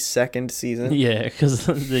 62nd season. Yeah, because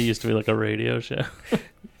they used to be like a radio show.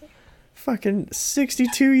 Fucking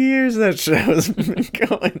 62 years that show's been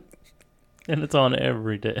going. And it's on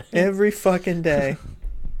every day. Every fucking day.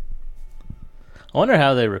 I wonder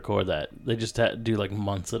how they record that. They just do like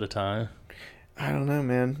months at a time. I don't know,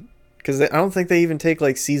 man. Because I don't think they even take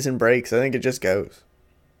like season breaks. I think it just goes.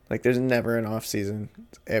 Like there's never an off season.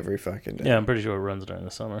 It's every fucking day. Yeah, I'm pretty sure it runs during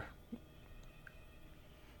the summer.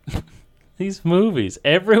 These movies,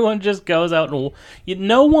 everyone just goes out and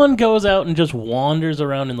no one goes out and just wanders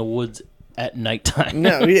around in the woods at nighttime.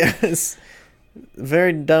 No, yes.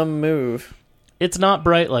 Very dumb move. It's not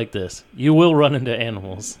bright like this. You will run into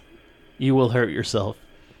animals. You will hurt yourself.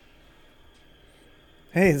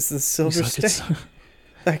 Hey, it's the silver He's like, steak.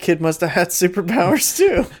 That kid must have had superpowers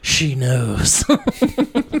too. She knows.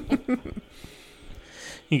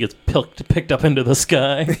 He gets picked up into the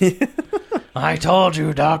sky. I told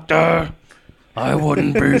you, Doctor. I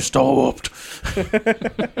wouldn't be stopped.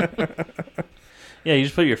 Yeah, you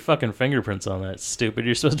just put your fucking fingerprints on that, stupid.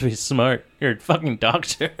 You're supposed to be smart. You're a fucking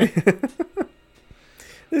doctor.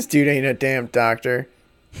 This dude ain't a damn doctor.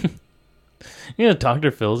 You know,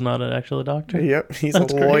 Dr. Phil's not actually a doctor. Yep, he's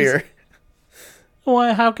That's a lawyer. crazy.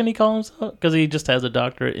 Why? How can he call himself? Because he just has a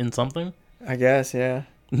doctorate in something. I guess, yeah.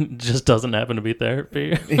 Just doesn't happen to be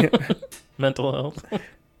therapy. Mental health.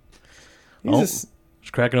 He's just,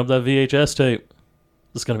 Just cracking up that VHS tape.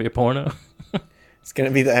 This is going to be a porno. it's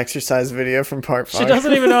gonna be the exercise video from part 5. She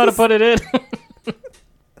doesn't even know how to put it in.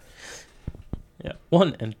 Yeah,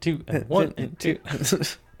 1 and 2 and 1 and 2.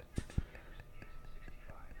 Documentation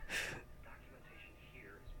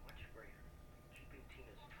here is much greater. Keeping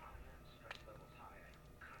Tina's tolerance stress levels high,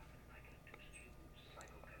 I'm confident I can induce huge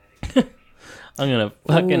psychokinetic. I'm going to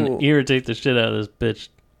fucking Ooh. irritate the shit out of this bitch.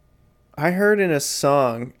 I heard in a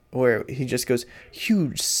song where he just goes,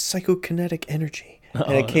 huge psychokinetic energy. And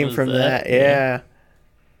Oh, it came was from that? that. Yeah. That's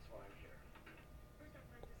why I'm here.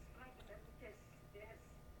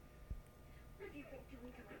 What have you been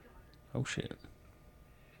doing to my daughter? Oh, shit. I'm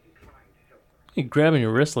trying to help her. You're grabbing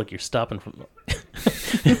your wrist like you're stopping from...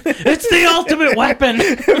 It's the ultimate weapon!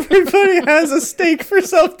 Everybody has a stake for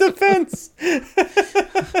self-defense.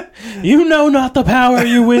 You know not the power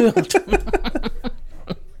you wield.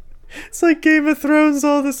 It's like Game of Thrones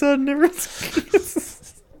all of a sudden.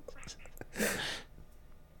 Everyone's...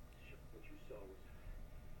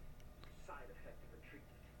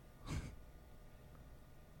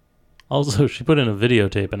 Also, she put in a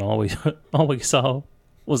videotape, and all we saw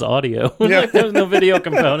was audio. Yeah. Like, there was no video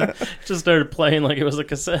component. Just started playing like it was a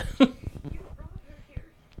cassette. You brought her here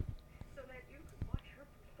so that you could watch her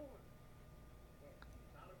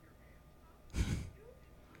perform.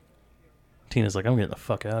 Tina's like, I'm getting the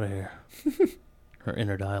fuck out of here. Her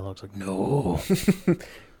inner dialogue's like, no,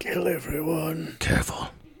 Kill everyone. careful.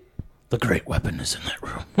 The great weapon is in that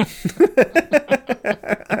room.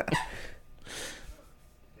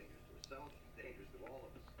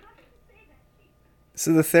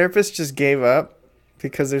 So the therapist just gave up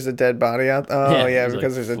because there's a dead body out. Oh yeah, he's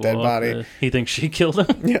because like, there's a dead "Fuck body. it." He thinks she killed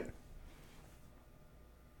him. Yeah.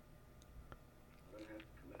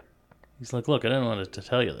 He's like, look, I didn't want to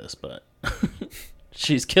tell you this, but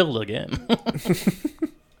she's killed again.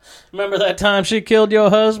 Remember that time she killed your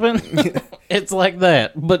husband? It's like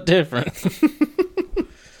that, but different.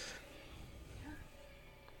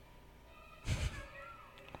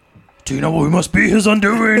 Tina, we must be his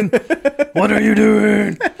undoing. What are you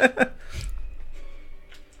doing?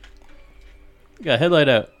 Got headlight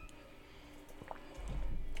out.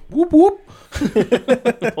 Whoop whoop.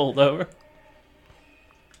 Pulled over.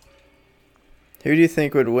 Who do you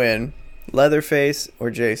think would win, Leatherface or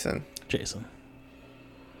Jason? Jason.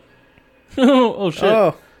 Oh shit.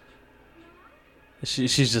 Oh.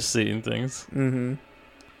 She's just seeing things. Mm-hmm.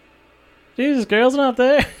 Jesus, girl's not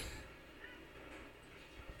there.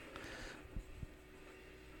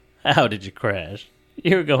 How did you crash?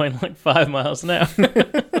 You were going like 5 miles an hour.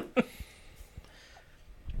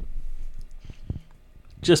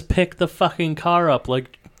 Just pick the fucking car up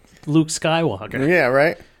like Luke Skywalker. Yeah,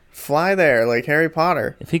 right? Fly there like Harry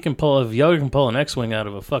Potter. If Yoda can pull an X-Wing out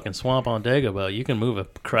of a fucking swamp on Dagobah, you can move a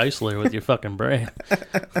Chrysler with your fucking brain.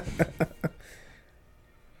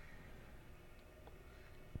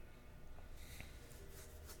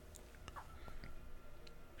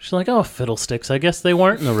 She's like, oh, fiddlesticks. I guess they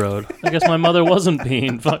weren't in the road. I guess my mother wasn't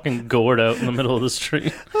being fucking gored out in the middle of the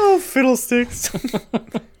street. Oh, fiddlesticks.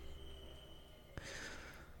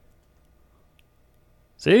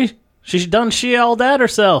 See? She's done all that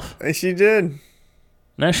herself. She did.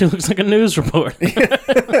 Now she looks like a news reporter.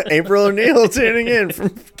 April O'Neil tuning in from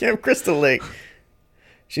Camp Crystal Lake.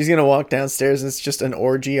 She's going to walk downstairs and it's just an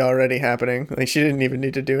orgy already happening. Like, she didn't even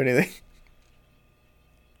need to do anything.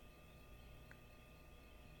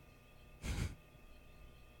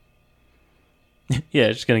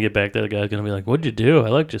 Yeah, she's going to get back there. The guy's going to be like, what'd you do? I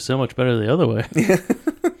liked you so much better the other way.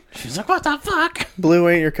 She's like, what the fuck? Blue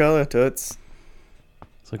ain't your color, toots.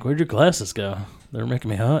 It's like, where'd your glasses go? They're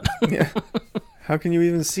making me hot. Yeah. How can you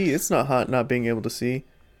even see? It's not hot not being able to see.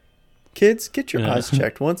 Kids, get your Yeah. eyes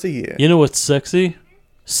checked once a year. You know what's sexy?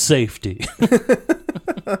 Safety.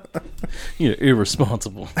 You're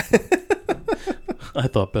irresponsible. I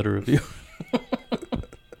thought better of you.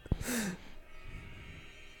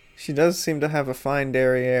 She does seem to have a fine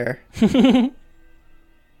derriere.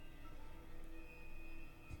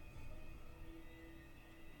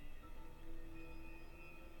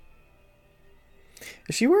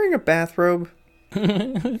 Is she wearing a bathrobe?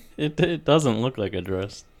 It doesn't look like a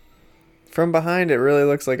dress. From behind, it really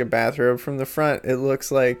looks like a bathrobe. From the front, it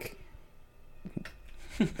looks like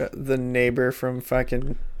the neighbor from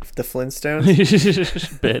fucking the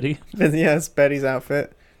Flintstones. Betty. Yeah, it's Betty's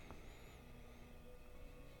outfit.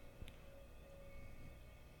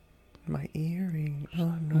 My earring.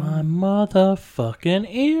 Oh no. My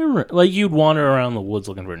motherfucking earring. Like, you'd wander around the woods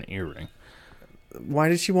looking for an earring. Why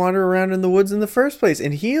did she wander around in the woods in the first place?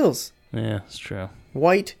 In heels. Yeah, it's true.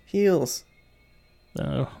 White heels.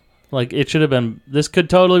 Like, it should have been... This could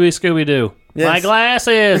totally be Scooby-Doo. Yes. My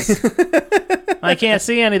glasses! I can't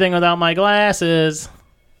see anything without my glasses.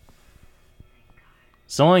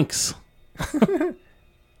 Zoinks.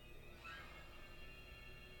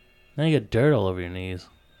 Now you got dirt all over your knees.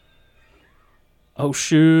 Oh,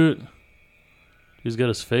 shoot. He's got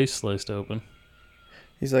his face sliced open.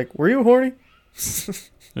 He's like, were you horny?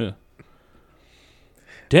 Yeah.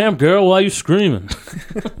 Damn, girl, why you screaming?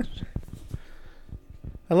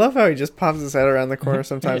 I love how he just pops his head around the corner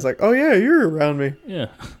sometimes like, oh yeah, you're around me. Yeah.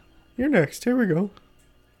 You're next. Here we go.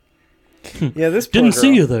 Yeah, this poor Didn't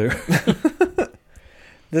see girl. you there.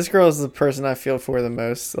 This girl is the person I feel for the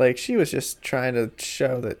most. Like, she was just trying to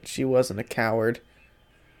show that she wasn't a coward.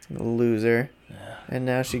 A loser. Yeah. And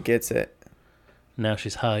now she gets it. Now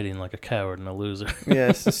she's hiding like a coward and a loser.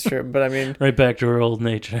 Yes, it's true. But I mean, Right back to her old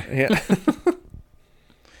nature. yeah.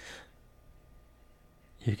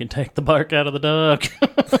 You can take the bark out of the dog.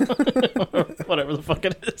 Or whatever the fuck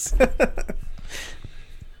it is.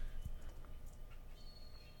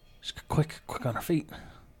 She's quick on her feet.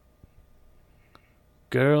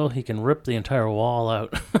 girl, he can rip the entire wall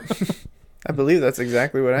out. I believe that's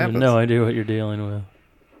exactly what I have happens. no idea what you're dealing with.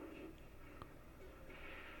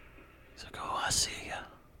 He's like, oh, I see ya.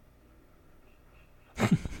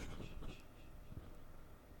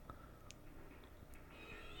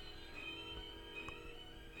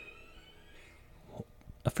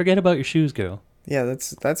 Forget about your shoes, girl. Yeah,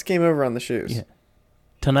 that's game over on the shoes. Yeah.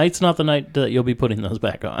 Tonight's not the night that you'll be putting those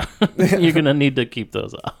back on. You're going to need to keep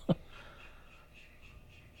those off.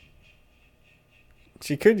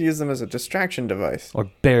 She could use them as a distraction device.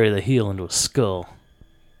 Or bury the heel into a skull.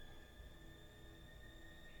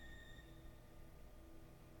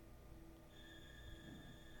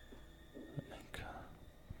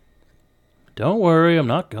 Don't worry, I'm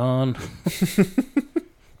not gone.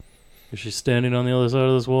 Is she standing on the other side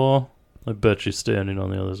of this wall? I bet she's standing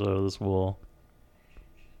on the other side of this wall.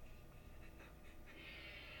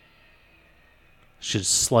 Should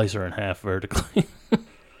slice her in half vertically.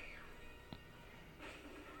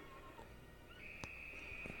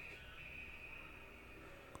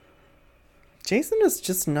 Jason is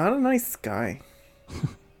just not a nice guy.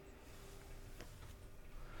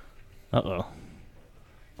 Uh-oh.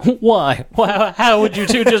 Why? How would you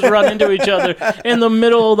two just run into each other in the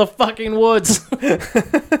middle of the fucking woods?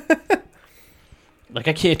 Like,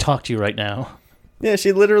 I can't talk to you right now. Yeah,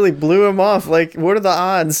 she literally blew him off. Like, what are the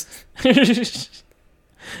odds?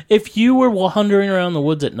 If you were wandering around the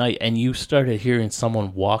woods at night and you started hearing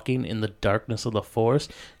someone walking in the darkness of the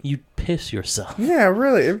forest, you'd piss yourself. Yeah,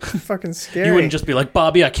 really. It's fucking scary. You wouldn't just be like,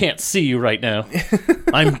 Bobby, I can't see you right now.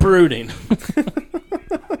 I'm brooding.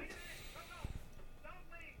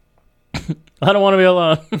 I don't want to be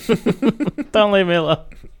alone. Don't leave me alone.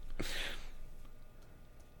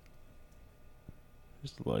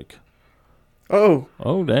 Just like, Oh,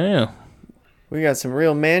 damn. we got some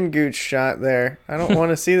real man gooch shot there. I don't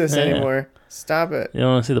want to see this Yeah. anymore. Stop it. You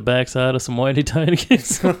don't want to see the backside of some whitey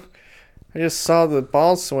tighties? I just saw the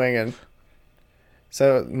ball swinging.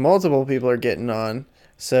 So multiple people are getting on.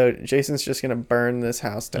 So Jason's just going to burn this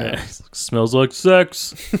house down. Yeah, smells like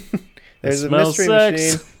sex. There's a Smells mystery sex.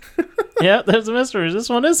 machine. Yeah, there's a mystery. This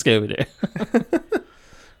one is Scooby-Doo.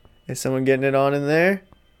 Is someone getting it on in there?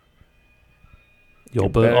 You'll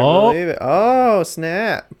be Better believe it. Oh,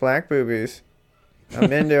 snap. Black boobies.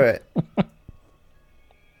 I'm into it.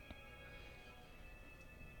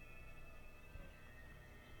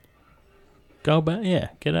 Go back. Yeah,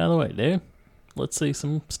 get out of the way, dude. Let's see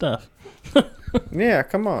some stuff. Yeah,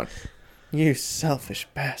 come on. You selfish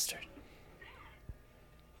bastard.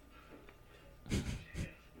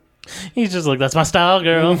 He's just like, that's my style,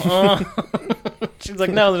 girl. She's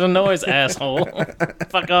like, no, there's a noise, asshole.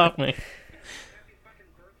 Fuck off me.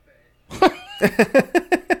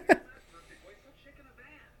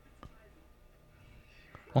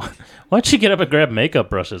 Why'd she get up and grab makeup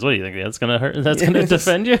brushes? What do you think? That's gonna hurt? That's gonna Yes.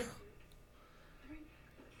 defend you?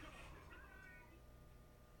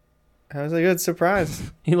 That was a good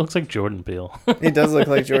surprise. He looks like Jordan Peele. He does look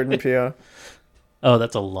like Jordan Peele. Oh,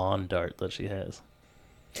 that's a lawn dart that she has.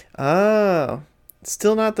 Oh.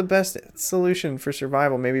 Still not the best solution for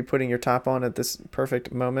survival. Maybe putting your top on at this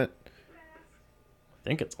perfect moment. I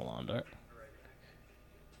think it's a lawn dart.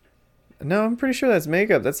 No, I'm pretty sure that's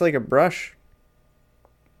makeup. That's like a brush.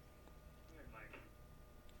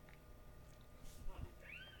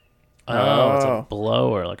 Oh, it's Oh. a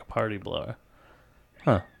blower, like a party blower.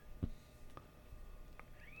 Huh.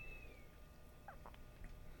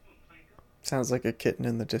 Sounds like a kitten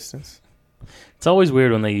in the distance. It's always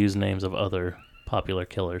weird when they use names of other popular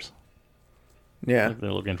killers. Yeah. Like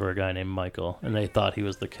they're looking for a guy named Michael, and they thought he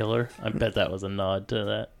was the killer. I bet that was a nod to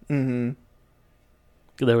that. Mm-hmm.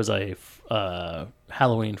 There was a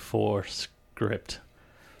Halloween 4 script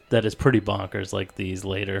that is pretty bonkers, like these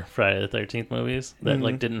later Friday the 13th movies that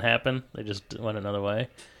like didn't happen. They just went another way.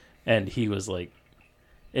 And he was like,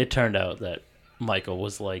 it turned out that Michael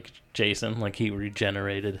was like Jason, like he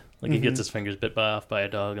regenerated. Like he gets his fingers bit off by a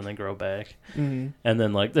dog and they grow back. Mm-hmm. And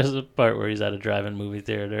then like there's a part where he's at a drive-in movie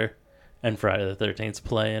theater and Friday the 13th's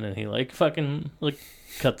playing and he like fucking like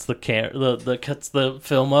cuts the cuts the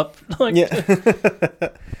film up like Yeah.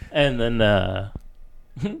 and then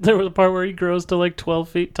there was a part where he grows to like 12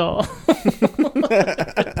 feet tall.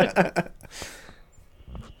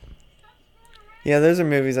 Yeah, those are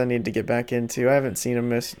movies I need to get back into. I haven't seen them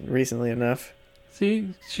recently enough.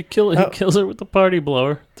 See, he Oh. kills her with the party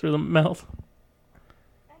blower through the mouth.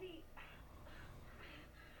 Eddie.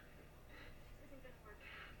 This isn't gonna work.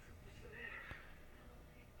 What's the matter?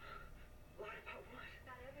 Lied about what?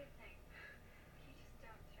 About everything. You just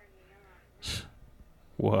don't turn me on.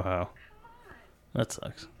 Wow, Come on. that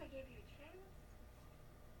sucks. If I gave you a chance,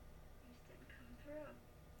 you just didn't come through.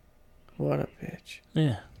 What a bitch. Yeah.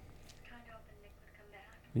 Kind of hoping Nick would come back.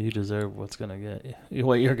 You deserve what's gonna get you.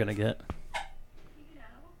 What you're gonna get. You know,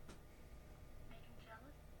 make him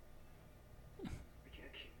jealous.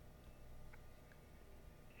 Rejection.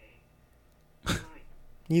 Okay. Fine.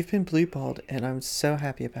 You've been blue-balled, and I'm so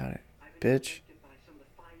happy about it. I've been Bitch. selected by some of the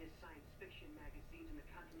finest science fiction magazines in the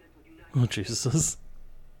continental United Oh Jesus.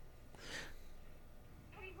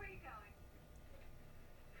 Hey, where you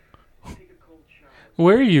going? Take a cold shower.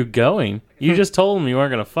 Where are you going? You just told him you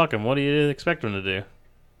weren't gonna fuck him. What do you expect him to do?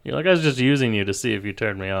 You're like, I was just using you to see if you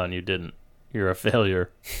turned me on. You didn't. You're a failure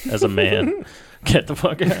as a man. Get the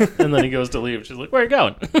fuck out. And then he goes to leave. She's like, where are you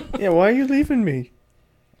going? Yeah, why are you leaving me?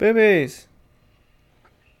 Babies.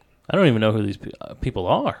 I don't even know who these people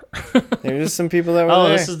are. There's just some people that were Oh,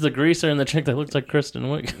 there. this is the greaser and the chick that looks like Kristen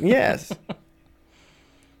Wiig. Yes.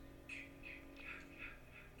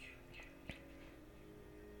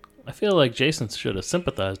 I feel like Jason should have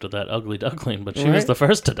sympathized with that ugly duckling, but she was Right? the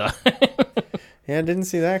first to die. Yeah, I didn't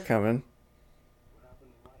see that coming.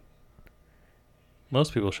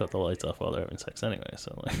 Most people shut the lights off while they're having sex anyway,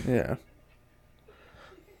 so like Yeah.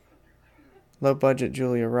 Low budget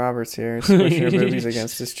Julia Roberts here, squishing her boobies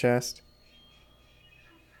against his chest.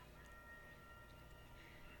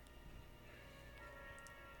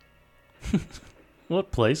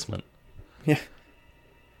 what placement? Yeah.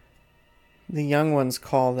 The young ones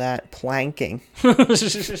call that planking.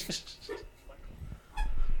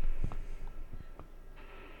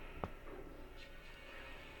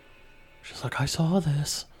 She's like, I saw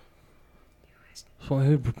this. That's why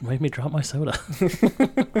it made me drop my soda. We've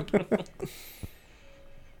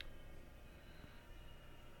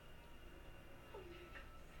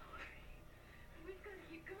got to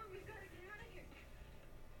keep going. We've got to get out of here.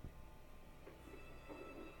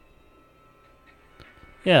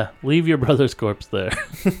 Yeah, leave your brother's corpse there.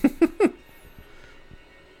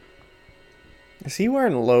 Is he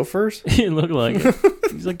wearing loafers? He looked like it.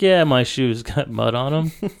 He's like, yeah, my shoes got mud on them.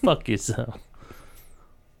 Fuck yourself.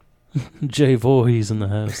 Jay Voorhees in the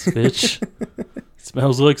house, bitch.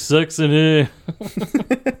 Smells like sex in here.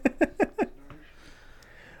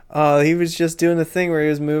 Oh, he was just doing the thing where he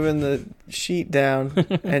was moving the sheet down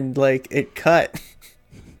and like it cut.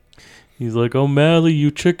 He's like, O'Malley,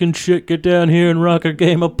 you chicken shit, get down here and rock a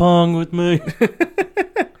game of Pong with me.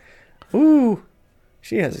 Ooh,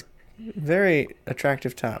 she has a very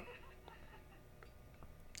attractive top.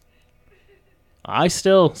 I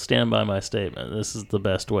still stand by my statement. This is the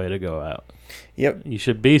best way to go out. Yep. You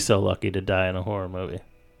should be so lucky to die in a horror movie.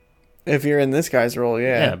 If you're in this guy's role,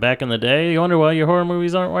 Yeah, yeah. back in the day, you wonder why your horror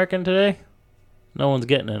movies aren't working today? No one's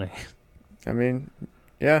getting any. I mean,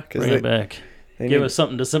 yeah, because Bring it back. they Give need- us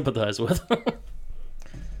something to sympathize with. 'cause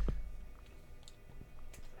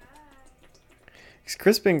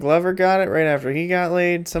Crispin Glover got it right after he got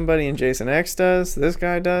laid. Somebody in Jason X does. This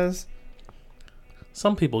guy does.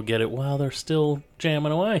 Some people get it while they're still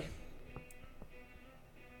jamming away.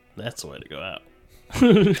 That's the way to go out.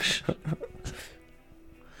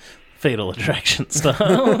 Fatal Attraction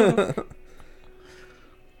style.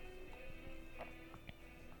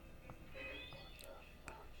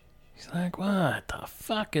 He's like, what the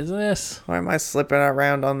fuck is this? Why am I slipping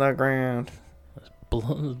around on the ground?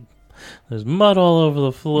 There's mud all over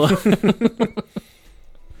the floor.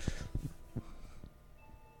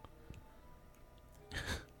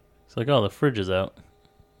 It's like, oh, the fridge is out.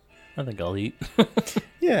 I think I'll eat.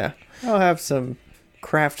 Yeah, I'll have some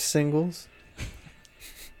craft singles.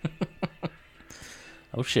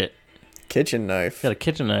 Oh, shit. Kitchen knife. Got a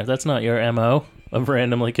kitchen knife. That's not your MO of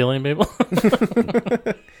randomly killing people.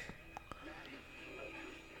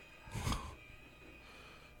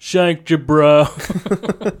 Shanked you, bro.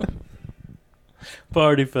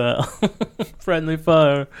 Party foul. Friendly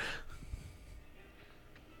fire.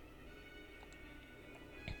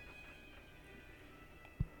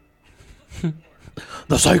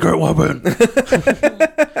 The sacred weapon.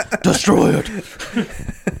 Destroy it.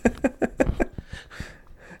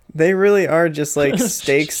 They really are just like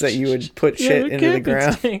stakes that you would put shit into the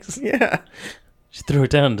ground. Yeah. She threw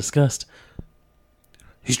it down in disgust.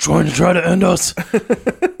 He's trying to end us.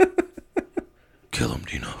 Kill him,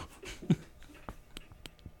 Dino.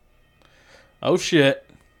 Oh shit.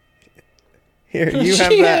 Here, you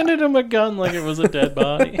have She that. handed him a gun like it was a dead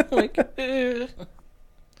body. Like, eh.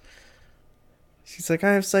 She's like,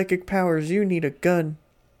 I have psychic powers. You need a gun.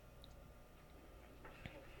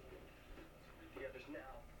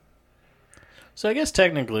 So I guess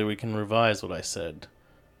technically we can revise what I said.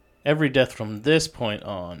 Every death from this point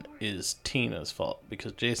on is Tina's fault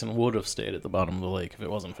because Jason would have stayed at the bottom of the lake if it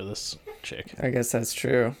wasn't for this chick. I guess that's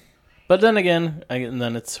true. But then again, and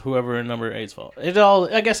then it's whoever in number 8's fault.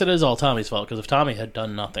 I guess it is all Tommy's fault, because if Tommy had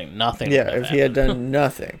done nothing would Yeah, have if he had happened. done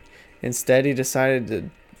nothing. Instead, he decided to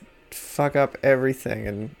fuck up everything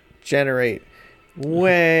and generate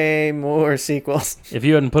way more sequels. If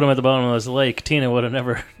you hadn't put him at the bottom of this lake, Tina would have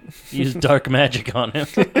never used dark magic on him.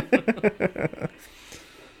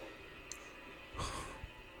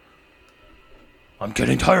 I'm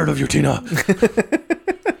getting tired of you, Tina.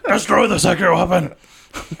 Destroy the second weapon.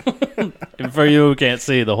 And for you who can't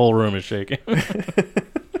see, the whole room is shaking. Say, Michael, you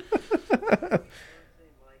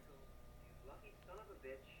lucky son of a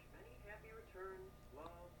bitch. Many happy returns.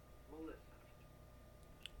 Love, Melissa.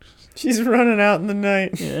 She's running out in the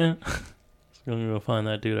night. Yeah. I'm gonna go find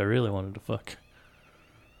that dude I really wanted to fuck.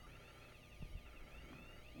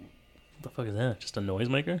 What the fuck is that? Just a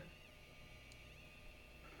noisemaker?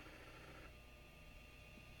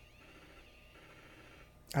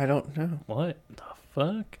 I don't know. What the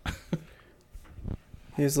fuck?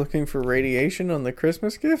 He's looking for radiation on the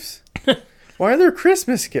Christmas gifts? Why are there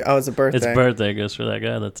Christmas gifts? Oh, it's a birthday. It's birthday gifts for that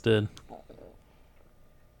guy that's dead.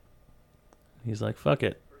 He's like, fuck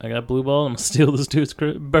it. I got blue ball. I'm gonna steal this dude's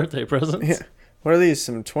birthday presents. Yeah. What are these?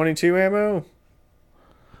 Some 22 ammo?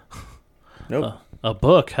 Nope. A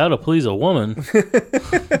book, How to Please a Woman.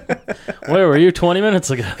 Where were you 20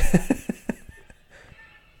 minutes ago?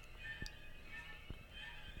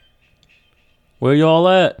 Where y'all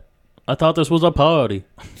at? I thought this was a party.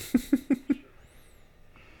 Listen, if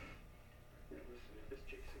this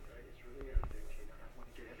Jason guy is really out there, Tina, I want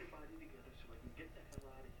to get everybody together so I can get the hell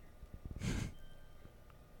out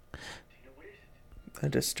of here. Tina, what is it? A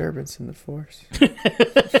disturbance in the force.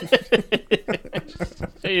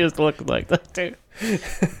 She just looked like that, too.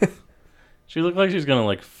 She looked like she's gonna,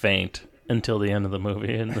 like, faint until the end of the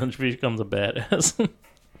movie, and then she becomes a badass.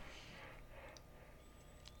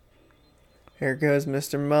 Here goes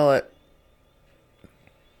Mr. Mullet.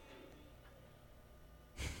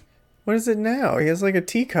 What is it now? He has like a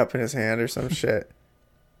teacup in his hand or some shit.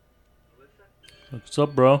 What's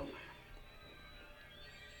up, bro?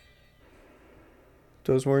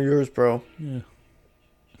 Those weren't yours, bro. Yeah.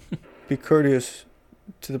 Be courteous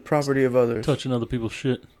to the property of others. Touching other people's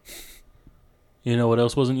shit. You know what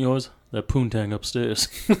else wasn't yours? That poontang upstairs.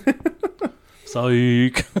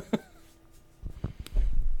 Psych.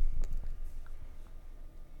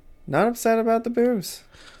 Not upset about the boobs.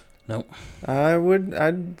 Nope.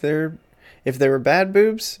 If they were bad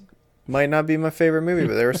boobs, might not be my favorite movie,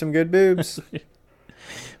 but there were some good boobs.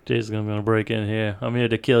 Jason's gonna break in here. I'm here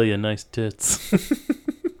to kill you, nice tits.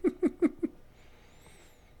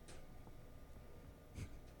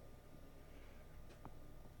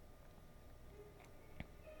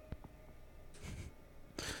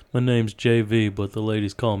 My name's JV, but the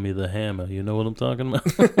ladies call me the Hammer. You know what I'm talking about?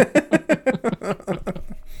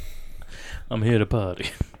 I'm here to party.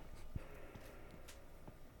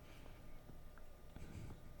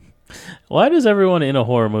 Why does everyone in a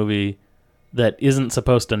horror movie that isn't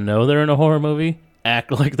supposed to know they're in a horror movie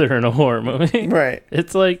act like they're in a horror movie? Right.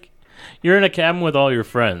 It's like you're in a cabin with all your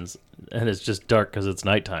friends, and it's just dark because it's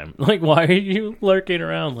nighttime. Like, why are you lurking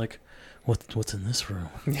around? Like, what's in this room?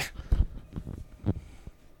 Yeah.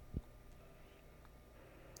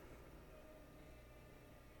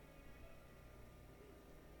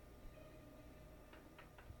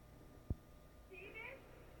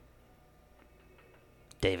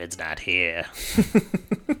 David's not here.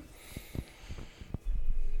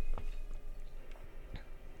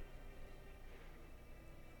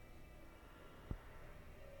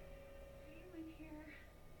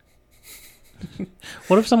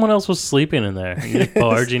 What if someone else was sleeping in there? You're just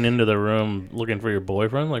barging into the room looking for your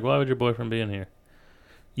boyfriend? Like, why would your boyfriend be in here?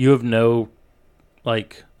 You have no,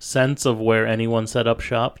 like, sense of where anyone set up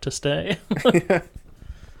shop to stay?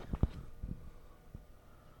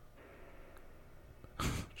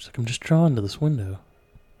 She's like, I'm just drawn to this window.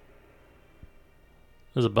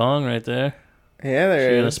 There's a bong right there. Yeah, there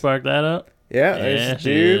She gonna is. spark that up? Yeah, Yeah, there's she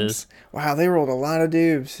dubes. is. Wow, they rolled a lot of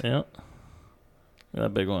dubes. Yeah.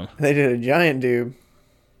 That big one. They did a giant dube.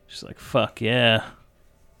 She's like, fuck yeah.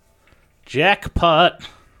 Jackpot.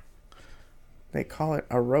 They call it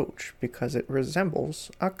a roach because it resembles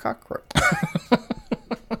a cockroach.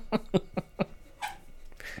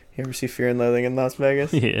 You ever see Fear and Loathing in Las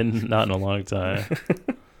Vegas? Yeah, not in a long time.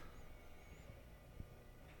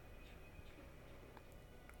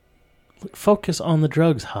 Focus on the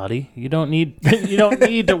drugs, hottie. You don't need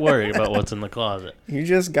to worry about what's in the closet. You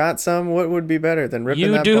just got some. What would be better than ripping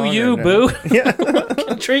You that do bong you, right now? boo. Yeah.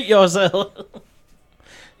 Treat yourself.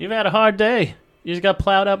 You've had a hard day. You just got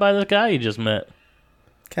plowed out by this guy you just met.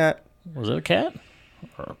 Cat. Was it a cat?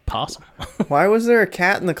 or a possum. Why was there a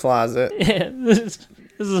cat in the closet? Yeah, this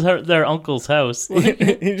is their uncle's house. Like,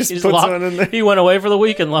 He just he's puts locked- one in there. He went away for the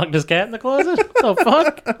week and locked his cat in the closet. The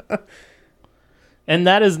fuck? And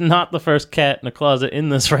that is not the first cat in a closet in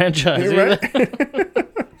this franchise. You're Either. right.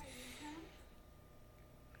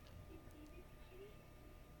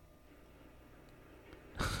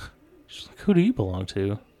 She's like, who do you belong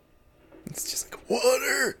to? It's just like,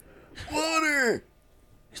 water! Water!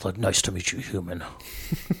 He's like, nice to meet you, human.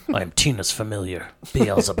 I am Tina's familiar,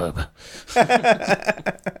 Beelzebub.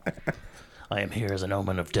 I am here as an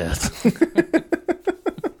omen of death.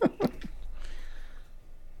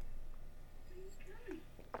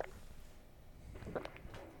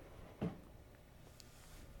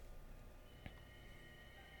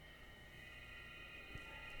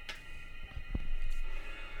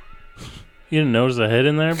 You didn't notice a head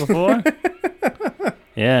in there before?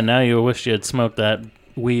 Yeah, now you wish you had smoked that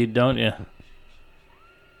weed, don't you?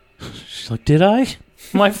 She's like, did I?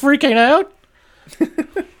 Am I freaking out?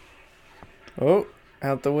 Oh,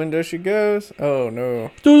 out the window she goes. Oh,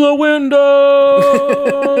 no. Through the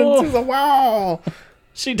window! To the wall!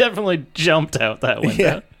 She definitely jumped out that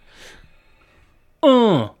window.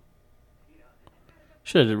 Yeah.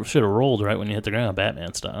 Should have rolled right when you hit the ground,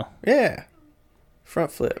 Batman style. Yeah.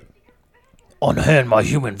 Front flip. Unhand my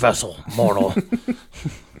human vessel, mortal.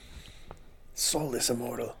 Soulless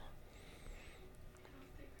immortal.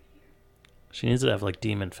 She needs to have like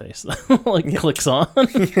demon face, like clicks on.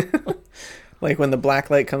 Like when the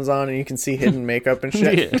black light comes on and you can see hidden makeup and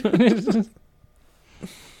shit. Yeah.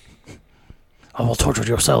 I will torture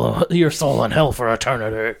your soul in hell for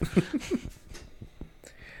eternity.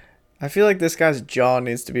 I feel like this guy's jaw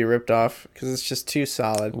needs to be ripped off because it's just too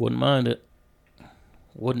solid. Wouldn't mind it.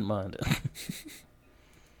 Wouldn't mind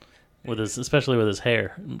it. Especially with his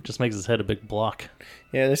hair, it just makes his head a big block.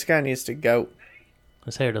 Yeah, this guy needs to go.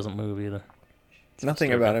 His hair doesn't move either.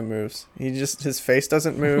 Nothing about him moves. His face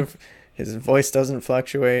doesn't move. His voice doesn't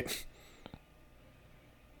fluctuate.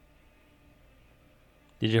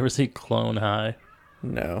 Did you ever see Clone High?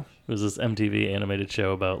 No. It was this MTV animated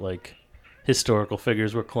show about like historical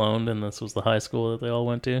figures were cloned, and this was the high school that they all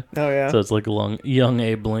went to. Oh, yeah. So it's like young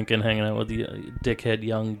Abe Lincoln hanging out with the dickhead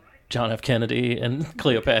young John F. Kennedy and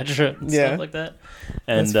Cleopatra and Yeah. stuff like that.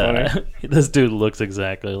 And That's funny. this dude looks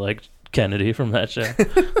exactly like Kennedy from that show.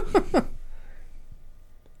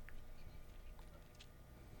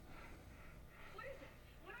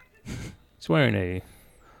 He's wearing a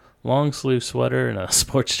long sleeve sweater and a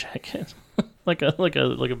sports jacket, like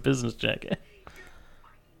a business jacket.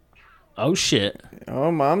 Oh shit!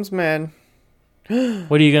 Oh, mom's mad.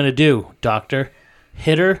 What are you gonna do, doctor?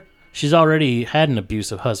 Hit her? She's already had an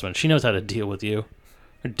abusive husband. She knows how to deal with you.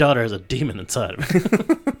 Her daughter has a demon inside of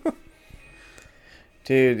her.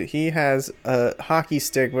 Dude, he has a hockey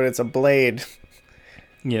stick, but it's a blade.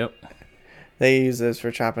 Yep. They use this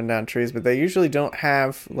for chopping down trees, but they usually don't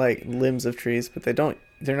have like limbs of trees. But they're not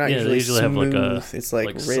Yeah, usually they usually smooth. have like a It's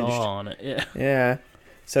like saw ridged. on it. Yeah. Yeah.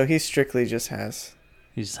 So he strictly just has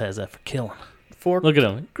He just has that for killing. fork. Look at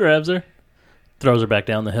him. He grabs her, throws her back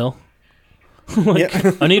down the hill. Like,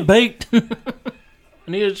 Yeah. I need bait. I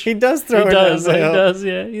need a He does throw He her does. down the He hill. does.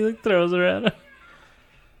 Yeah. He like throws her at her.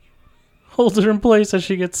 Holds her in place as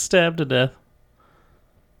she gets stabbed to death.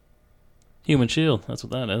 Human shield. That's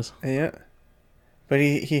what that is. Yeah. But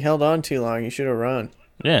he held on too long. He should have run.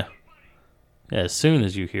 Yeah. Yeah. As soon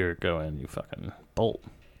as you hear it go in, you fucking bolt.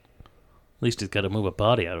 At least he's got to move a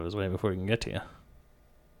body out of his way before he can get to you.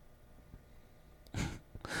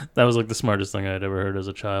 That was like the smartest thing I'd ever heard as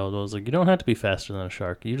a child. I was like, you don't have to be faster than a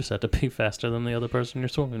shark. You just have to be faster than the other person you're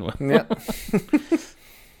swimming with. Yeah.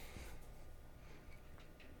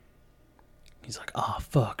 He's like, oh,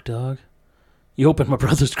 fuck, dog. You opened my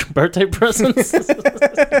brother's birthday presents?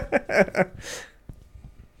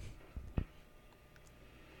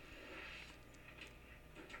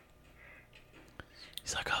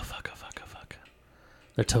 He's like, oh, fuck, oh, fuck, oh, fuck.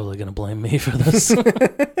 They're totally going to blame me for this.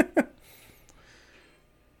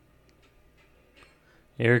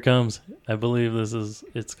 Here it comes. I believe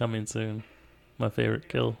it's coming soon. My favorite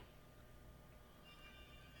kill.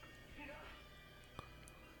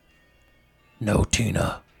 No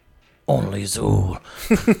Tina, only Zool.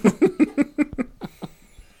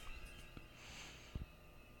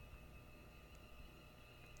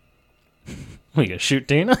 We gonna shoot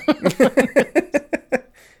Tina?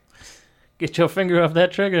 Get your finger off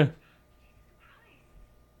that trigger.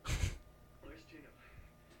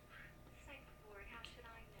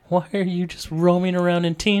 Why are you just roaming around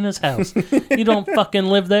in Tina's house? You don't fucking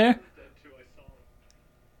live there.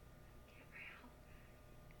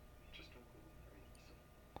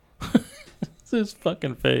 his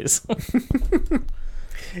fucking face.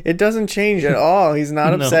 It doesn't change at all. He's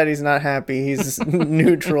not No. upset. He's not happy. He's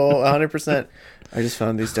neutral, 100%. I just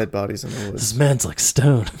found these dead bodies in the This woods. man's like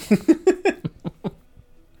stone.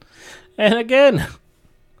 And again,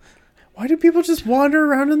 Why do people just wander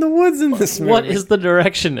around in the woods in this movie? what is the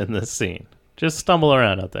direction in this scene? Just stumble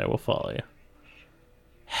around out there. We'll follow you.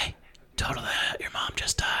 Hey, totally. Your mom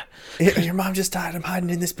just died. Your mom just died. I'm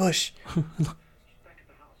hiding in this bush.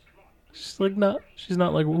 She's like not. She's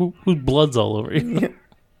not like whose blood's all over you. Yeah.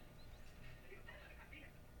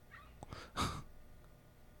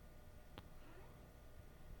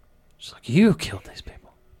 She's like, you killed these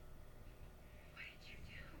people.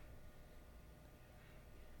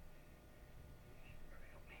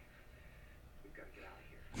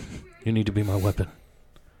 You need to be my weapon.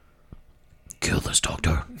 Kill this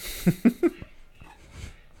doctor.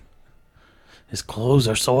 His clothes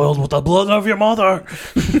are soiled with the blood of your mother.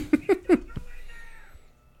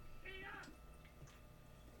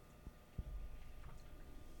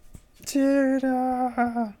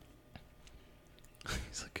 Ta-da.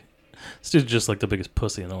 He's like, this dude's just like the biggest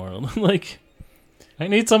pussy in the world. Like, I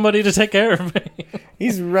need somebody to take care of me.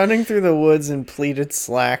 He's running through the woods in pleated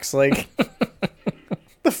slacks. Like,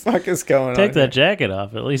 the fuck is going Take on? that jacket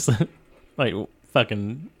off at least. Like,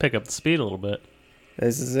 fucking pick up the speed a little bit.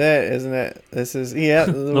 This is it, isn't it? This is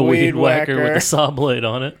The weed whacker with the saw blade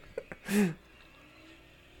on it.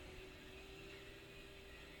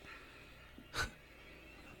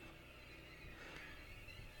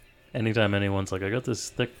 Anytime anyone's like, I got this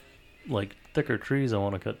thicker trees I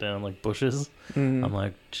want to cut down, like bushes, Mhm. I'm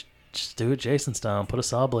like, just do it Jason style. Put a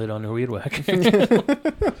saw blade on your weed whacker.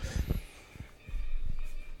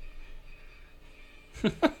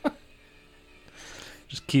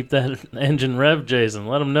 Just keep that engine rev, Jason.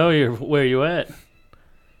 Let him know where you at.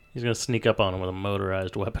 He's gonna sneak up on him with a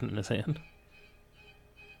motorized weapon in his hand.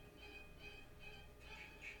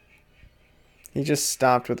 He just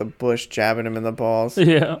stopped with a bush, jabbing him in the balls.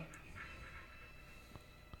 Yeah.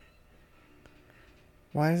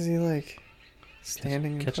 Why is he like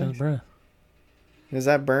standing in Catching his place? breath. Is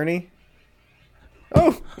that Bernie?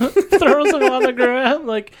 Oh, Throws him on the ground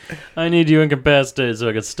like, I need you incapacitated so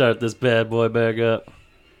I can start this bad boy back up.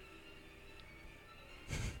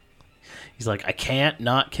 He's like, I can't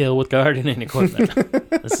not kill with gardening equipment.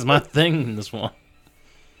 This is my thing in this one.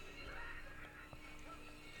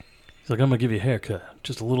 He's like, I'm going to give you a haircut.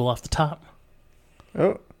 Just a little off the top.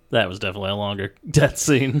 oh, That was definitely a longer death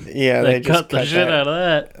scene. yeah. They They just cut the shit that. out of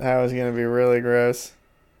that. That was gonna be really gross.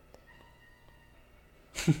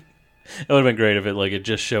 It would have been great if it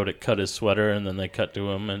just showed it cut his sweater and then they cut to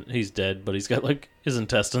him and he's dead, but he's got like his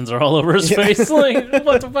intestines are all over his Yeah. face. Like,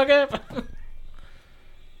 what the fuck happened?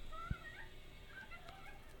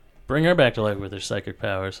 Bring her back to life with her psychic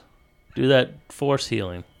powers. Do that force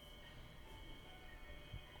healing.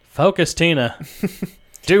 Focus, Tina.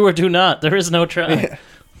 Do or do not. There is no try. Yeah.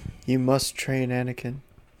 You must train Anakin.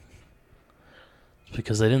 It's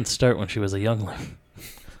because they didn't start when she was a youngling.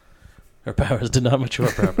 Her powers did not mature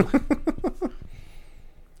properly.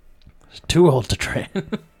 She's too old to train.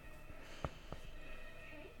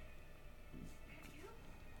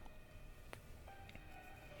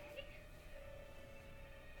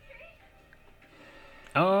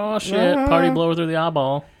 Oh shit! Party blower through the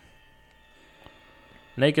eyeball.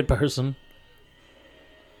 Naked person.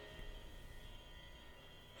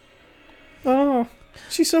 Oh,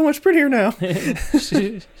 she's so much prettier now.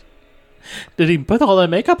 She- Did he put all that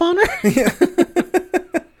makeup on her?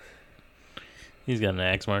 He's got an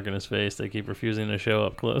axe mark in his face. They keep refusing to show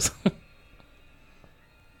up close.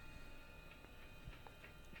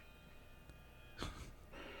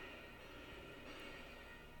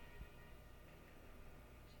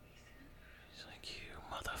 He's like, you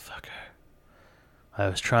motherfucker. I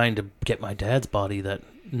was trying to get my dad's body that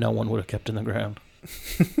no one would have kept in the ground.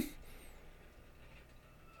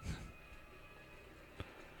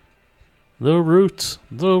 The roots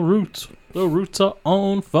are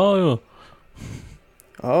on fire.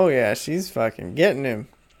 Oh yeah, she's fucking getting him.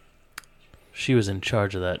 She was in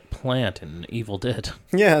charge of that plant in Evil Dead.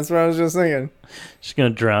 Yeah, that's what I was just thinking. She's gonna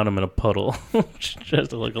drown him in a puddle. She has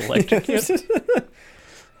to like electrocute.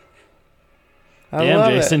 I Damn,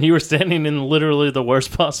 love Jason, it. you were standing in literally the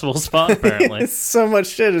worst possible spot. Apparently, So much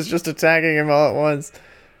shit is just attacking him all at once.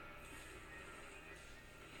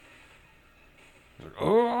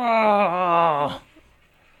 Oh!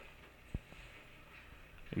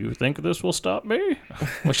 You think this will stop me?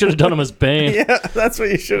 We should have done him as Bane. Yeah, that's what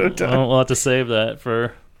you should have done. We'll have to save that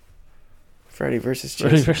for Freddy versus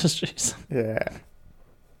Freddy Jason. versus Jason. Yeah.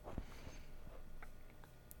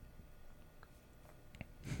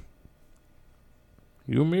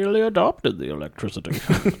 You merely adopted the electricity.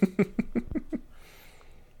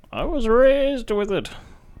 I was raised with it,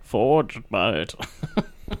 forged by it.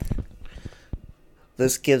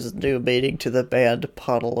 This gives new meaning to the band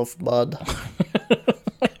Puddle of Mud.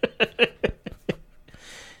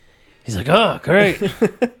 He's like, oh, great.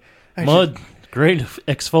 Mud, great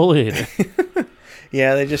exfoliator.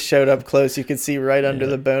 Yeah, they just showed up close. You could see right under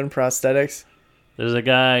the bone prosthetics. There's a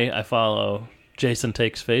guy I follow, Jason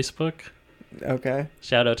Takes Facebook. Okay.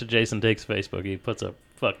 Shout out to Jason Takes Facebook. He puts up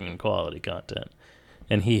fucking quality content.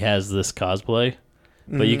 And he has this cosplay.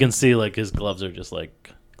 But you can see, like, his gloves are just,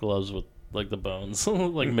 like, gloves with, like, the bones.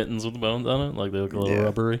 Like, mittens with the bones on it. Like, they look a little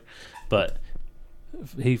rubbery. But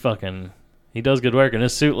he does good work. And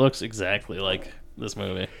his suit looks exactly like this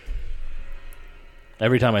movie.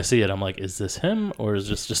 Every time I see it, I'm like, is this him? Or is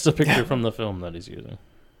this just a picture from the film that he's using?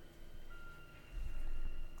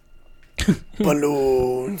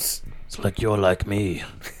 Balloons. It's like you're like me.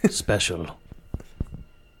 Special.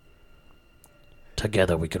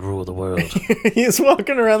 Together we could rule the world. He's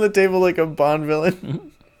walking around the table like a Bond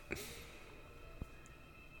villain.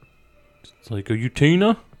 It's like, are you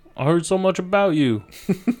Tina? I heard so much about you.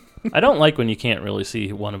 I don't like when you can't really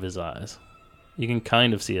see one of his eyes. You can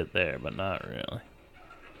kind of see it there, but not really.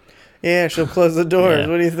 Yeah, she'll close the doors.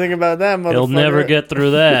 Yeah. What do you think about that, motherfucker? He'll never get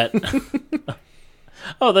through that.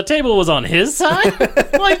 Oh, the table was on his side?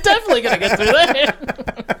 Well, he's definitely going to get through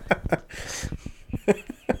that.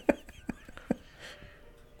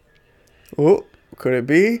 Oh, could it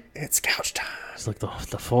be? It's couch time. It's like the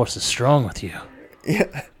force is strong with you.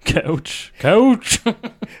 Yeah. Couch.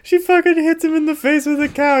 She fucking hits him in the face with a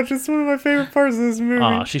couch. It's one of my favorite parts of this movie.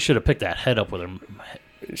 Aw, she should have picked that head up with her.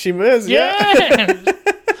 She is, yeah. Yeah!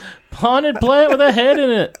 Haunted plant with a head in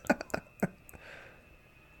it.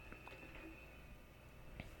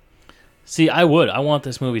 See, I want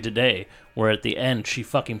this movie today where at the end she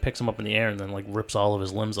fucking picks him up in the air and then like rips all of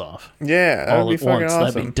his limbs off. Yeah, that All would be at fucking once.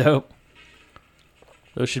 awesome. That'd be dope.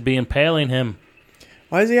 Those should be impaling him.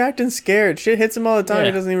 Why is he acting scared? Shit hits him all the time. Yeah.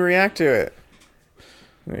 He doesn't even react to it.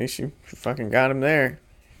 Maybe she fucking got him there.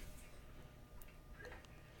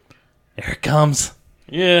 Here it comes.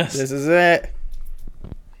 Yes. This is it.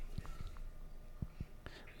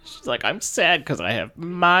 She's like, I'm sad because I have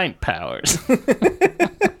mind powers.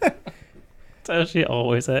 That's how she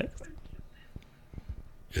always acts.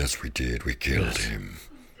 Yes, we did. We killed him.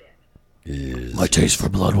 He is. My taste for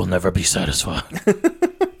blood will never be satisfied.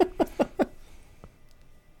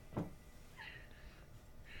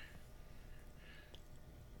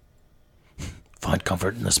 Find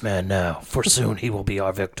comfort in this man now, for soon he will be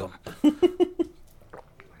our victim.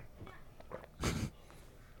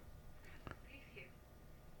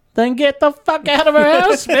 Then get the fuck out of her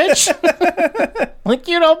house, bitch! Like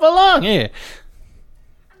you don't belong here.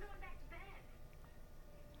 I'm going back to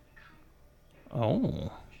bed.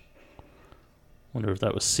 Oh. Wonder if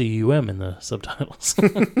that was CUM in the subtitles.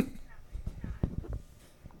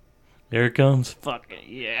 Here it comes. Fuck it.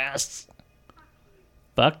 Yes.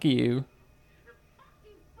 Fuck you.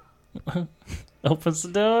 Opens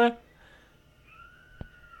the door.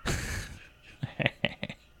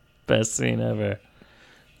 Best scene ever.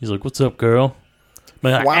 He's like, what's up, girl?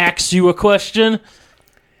 May I Whap. ask you a question?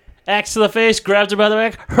 Axe to the face, grabs her by the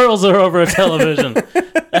back, hurls her over a television.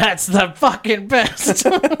 That's the fucking best.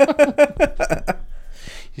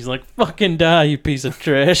 He's like, fucking die, you piece of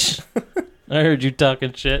trash. I heard you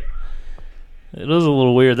talking shit. It was a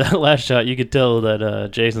little weird. That last shot, you could tell that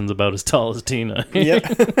Jason's about as tall as Tina. Yep.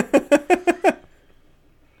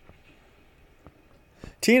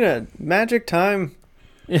 Tina, magic time.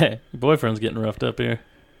 Yeah, your boyfriend's getting roughed up here.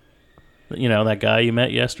 You know, that guy you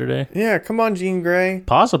met yesterday? Yeah, come on, Jean Grey.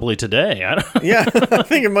 Possibly today. I don't Yeah, I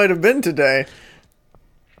think it might have been today.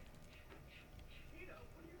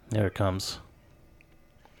 There it comes.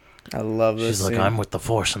 I love this She's like, scene. I'm with the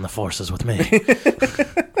Force and the Force is with me.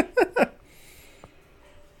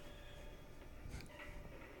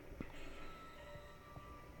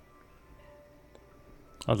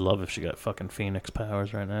 I'd love if she got fucking Phoenix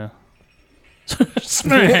powers right now.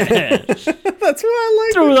 Smash! That's what I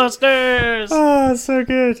like. Through the stairs! Oh, it's so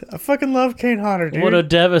good. I fucking love Kane Hodder, dude. What a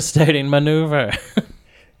devastating maneuver.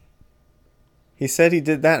 He said he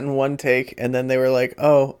did that in one take, and then they were like,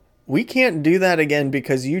 oh, we can't do that again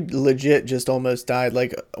because you legit just almost died.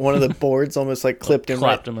 Like, one of the boards almost, like, clipped him.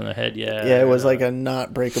 Clapped him in the head, yeah. Yeah, it was like a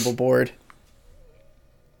not breakable board.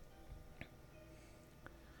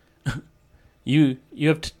 You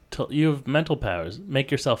have mental powers.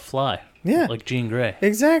 Make yourself fly. Yeah. Like Jean Grey.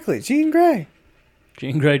 Exactly. Jean Grey.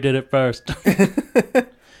 Jean Grey did it first.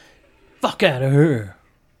 Fuck out of her.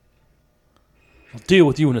 I'll deal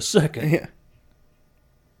with you in a second. Yeah.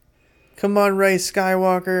 Come on, Ray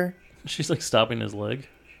Skywalker. She's like stopping his leg.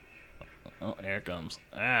 Oh, here it comes.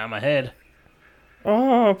 Ah, my head.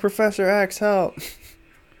 Oh, Professor X, help.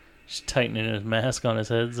 She's tightening his mask on his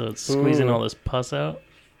head so it's squeezing Ooh. all this pus out.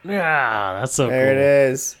 Yeah, that's so There cool.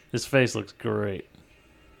 it is. His face looks great.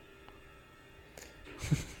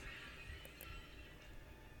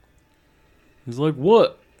 He's like,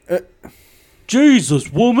 what?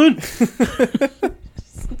 Jesus, woman!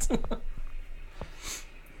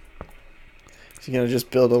 He's gonna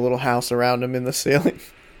just build a little house around him in the ceiling.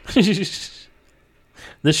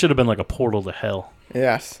 This should have been like a portal to hell.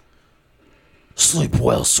 Yes. Sleep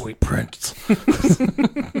well, sweet prince.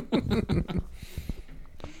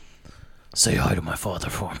 Say hi to my father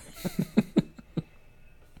for me.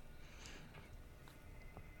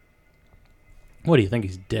 What do you think?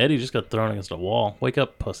 He's dead? He just got thrown against a wall. Wake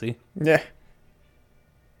up, pussy. Yeah.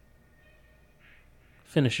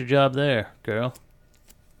 Finish your job there, girl.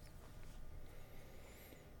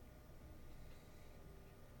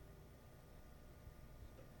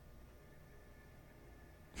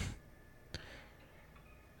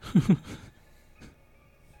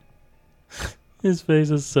 His face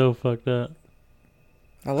is so fucked up.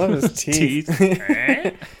 I love his teeth.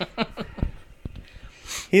 Teeth.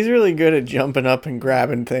 He's really good at jumping up and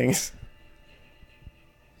grabbing things.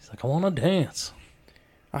 He's like, I want to dance.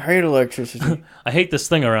 I hate electricity. I hate this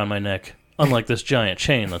thing around my neck. Unlike this giant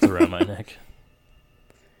chain that's around my neck.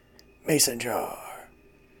 Mason jar.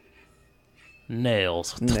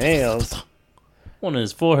 Nails. Nails. One in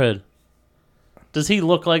his forehead. Does he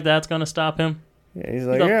look like that's going to stop him? Yeah, he's He's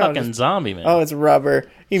like, a yeah, I'll fucking just- zombie, man. oh, it's rubber.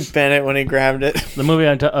 He bent it when he grabbed it. The movie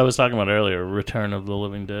I was talking about earlier, Return of the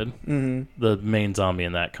Living Dead, Mm-hmm. the main zombie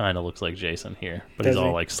in that kind of looks like Jason here, but Does he's all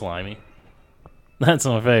he? like slimy. That's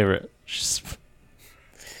my favorite. Just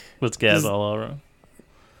puts gas Does- all over him.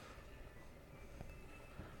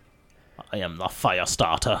 I am the fire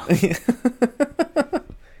starter.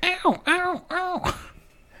 Ow, ow, ow.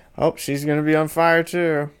 Oh, she's gonna be on fire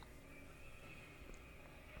too.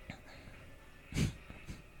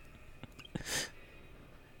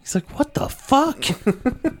 He's like, what the fuck?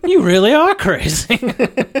 You really are crazy.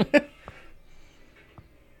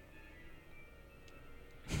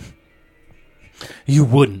 You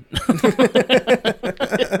wouldn't.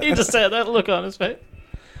 He just had that look on his face.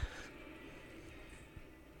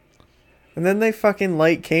 And then they fucking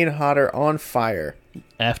light Kane Hodder on fire.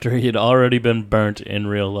 After he had already been burnt in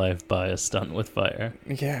real life by a stunt with fire.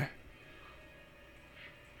 Yeah.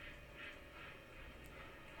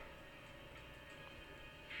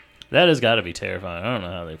 That has got to be terrifying. I don't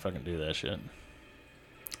know how they fucking do that shit.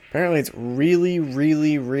 Apparently it's really,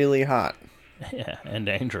 really, really hot. Yeah, and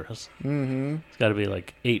dangerous. Mm-hmm. It's got to be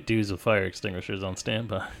like 8 dudes with fire extinguishers on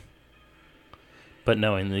standby. But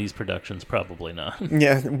knowing these productions, probably not.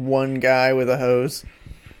 Yeah, one guy with a hose.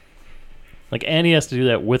 Like, and he has to do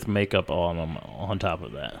that with makeup on him on top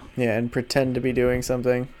of that. Yeah, and pretend to be doing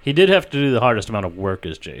something. He did have to do the hardest amount of work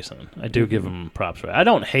as Jason. I do give him props for it. I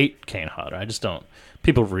don't hate Kane Hodder. I just don't.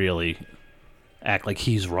 People really act like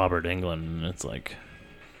he's Robert Englund, and it's like,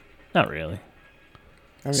 not really.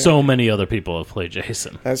 I mean, So many other people have played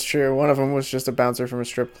Jason. that's true. One of them was just a bouncer from a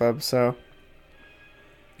strip club, so...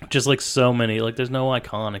 Just like so many, like there's no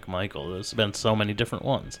iconic Michael. There's been so many different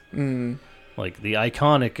ones. Mm. Like the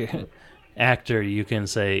iconic actor you can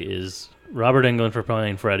say is Robert Englund for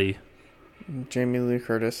playing Freddy, Jamie Lee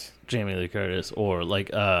Curtis. Jamie Lee Curtis, or like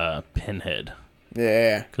Pinhead,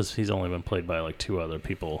 Yeah. because he's only been played by like 2 other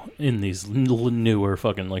people in these newer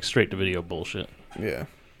fucking like straight to video bullshit. Yeah.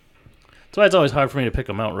 That's why it's always hard for me to pick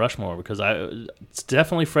a Mount Rushmore, because it's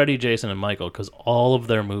definitely Freddy, Jason, and Michael, because all of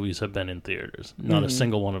their movies have been in theaters. Not a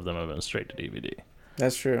single one of them have been straight to DVD.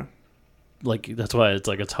 That's true. Like that's why it's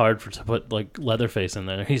like it's hard to put like Leatherface in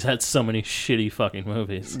there. He's had so many shitty fucking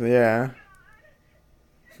movies. Yeah.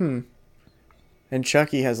 And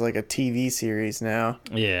Chucky has like a TV series now.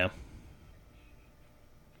 Yeah.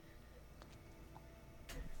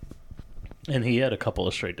 And he had a couple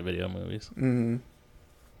of straight to video movies. Mm-hmm.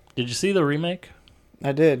 Did you see the remake?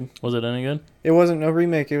 I did. Was it any good? It wasn't a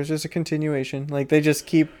remake. It was just a continuation. Like, they just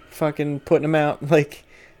keep fucking putting them out. Like,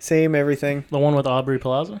 same everything. The one with Aubrey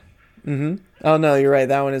Plaza? Mm-hmm. Oh, no, you're right.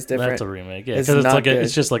 That one is different. That's a remake. Yeah, It's because it's not like good.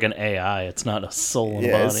 it's just like an AI. It's not a soul in a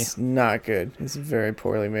Yeah, body. it's not good. It's a very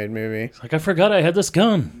poorly made movie. It's like I forgot I had this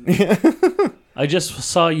gun. I just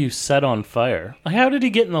saw you set on fire. Like, how did he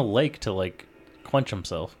get in the lake to like quench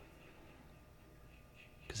himself?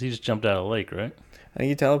 Because he just jumped out of the lake, right? I think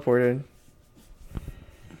he teleported.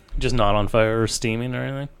 Just not on fire or steaming or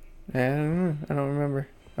anything. I don't know. I don't remember.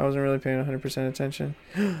 I wasn't really paying 100% attention.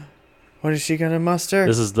 What is she gonna muster?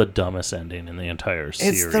 This is the dumbest ending in the entire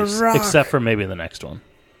series. It's The Rock. Except for maybe the next one.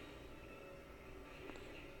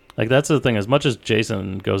 Like, that's the thing. As much as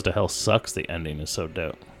Jason Goes to Hell sucks, the ending is so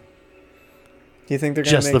dope. Do you think they're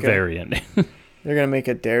gonna Just make the very ending. They're gonna make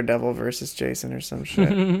a Daredevil versus Jason or some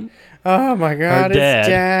shit? Oh my god, Her it's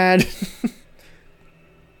Dad.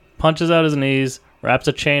 Punches out his knees, wraps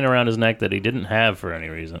a chain around his neck that he didn't have for any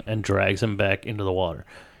reason, and drags him back into the water.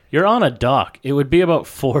 You're on a dock. It would be about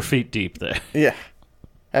 4 feet deep there. Yeah,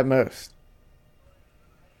 at most.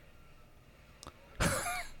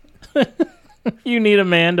 You need a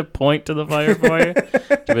man to point to the fire for you.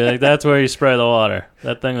 To be like, that's where you spray the water.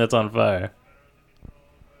 That thing that's on fire.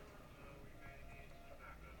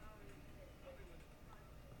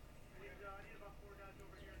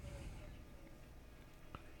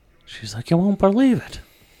 She's like, you won't believe it.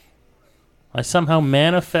 I somehow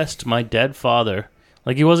manifest my dead father.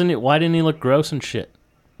 Like, he wasn't... Why didn't he look gross and shit?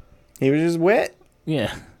 He was just wet.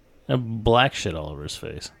 Yeah. And black shit all over his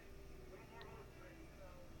face.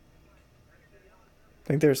 I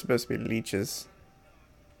think they were supposed to be leeches.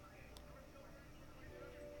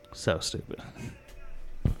 So stupid.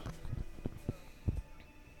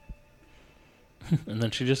 And then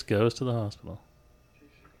she just goes to the hospital.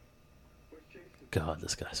 God,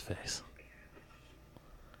 this guy's face.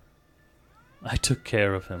 I took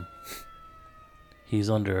care of him. He's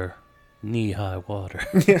under knee-high water.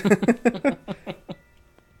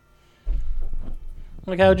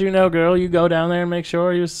 Like, how'd you know, girl? You go down there and make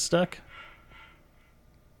sure he was stuck?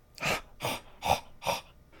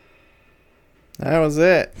 That was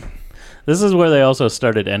it. This is where they also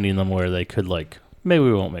started ending them where they could, like, maybe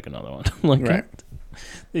we won't make another one. Like, Right.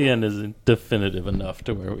 the end isn't definitive enough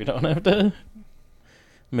to where we don't have to.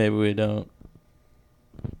 Maybe we don't.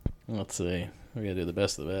 Let's see. We gotta do the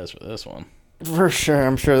best of the best for this one. For sure.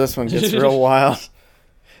 I'm sure this one gets real wild.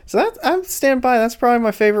 So that I stand by. That's probably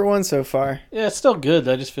my favorite one so far. Yeah, it's still good.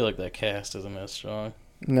 I just feel like that cast isn't as strong.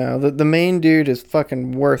 No, the main dude is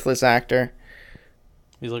fucking worthless actor.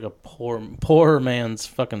 He's like a poor man's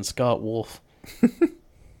fucking Scott Wolf.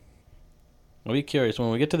 I'll be curious.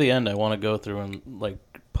 When we get to the end, I want to go through and, like,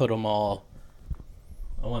 put them all.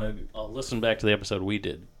 I'll listen back to the episode we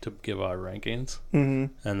did to give our rankings.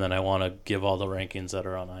 Mm-hmm. And then I want to give all the rankings that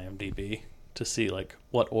are on IMDb to see, like,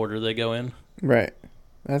 what order they go in. Right.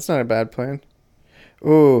 That's not a bad plan.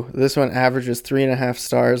 Ooh, this one averages 3.5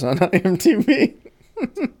 stars on IMDb.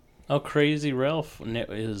 Oh, Crazy Ralph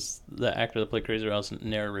is the actor that played Crazy Ralph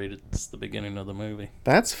narrated the beginning of the movie.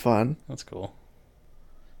 That's fun. That's cool.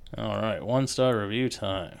 All right, 1-star review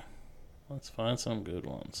time. Let's find some good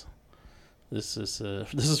ones. This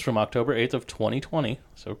is from October 8th of 2020,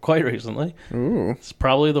 so quite recently. Ooh. It's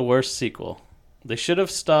probably the worst sequel. They should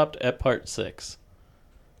have stopped at part 6.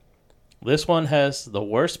 This one has the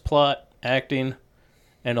worst plot, acting,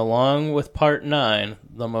 and along with part 9,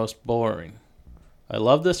 the most boring. I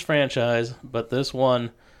love this franchise, but this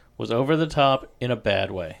one was over the top in a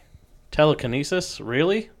bad way. Telekinesis?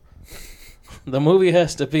 Really? The movie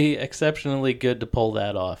has to be exceptionally good to pull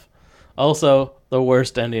that off. Also, the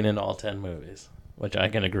worst ending in all 10 movies, which I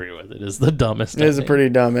can agree with. It is the dumbest It is a ending. pretty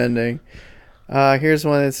dumb ending. Here's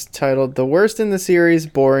one that's titled The Worst in the Series,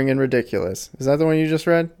 Boring and Ridiculous. Is that the one you just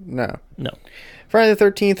read? No. No. Friday the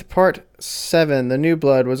 13th, Part 7, The New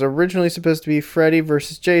Blood, was originally supposed to be Freddy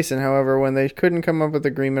versus Jason. However, when they couldn't come up with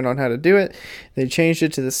agreement on how to do it, they changed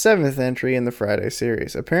it to the 7th entry in the Friday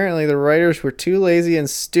series. Apparently, the writers were too lazy and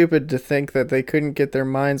stupid to think that they couldn't get their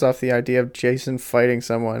minds off the idea of Jason fighting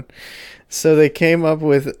someone. So they came up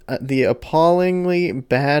with the appallingly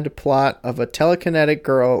bad plot of a telekinetic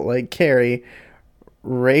girl like Carrie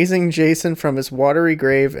raising Jason from his watery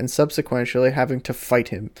grave and subsequently having to fight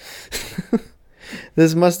him.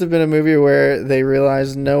 This must have been a movie where they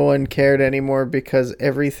realized no one cared anymore because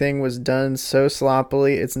everything was done so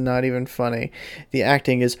sloppily it's not even funny. The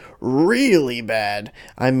acting is really bad.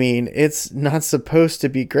 I mean, it's not supposed to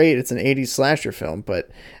be great. It's an 80s slasher film, but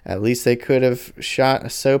at least they could have shot a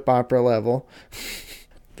soap opera level.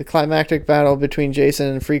 The climactic battle between Jason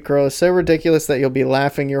and Free Curl is so ridiculous that you'll be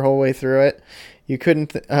laughing your whole way through it. You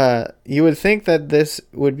would think that this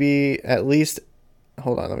would be at least...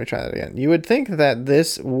 Hold on, let me try that again. You would think that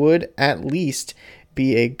this would at least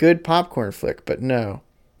be a good popcorn flick, but no.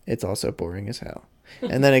 It's also boring as hell.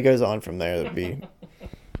 And then it goes on from there. That'd be...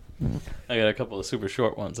 I got a couple of super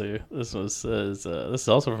short ones here. This is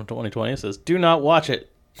also from 2020. It says, "Do not watch it."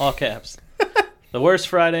 All caps. The worst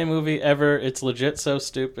Friday movie ever. It's legit so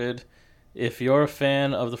stupid. If you're a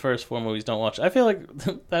fan of the first 4 movies, don't watch it. I feel like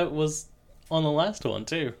that was on the last one,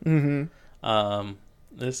 too. Mm-hmm.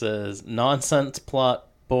 This is nonsense plot,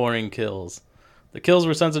 boring kills. The kills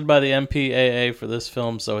were censored by the MPAA for this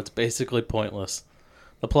film, so it's basically pointless.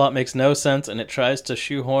 The plot makes no sense, and it tries to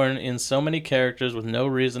shoehorn in so many characters with no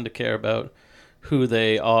reason to care about who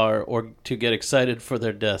they are or to get excited for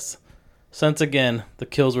their deaths. Since again, the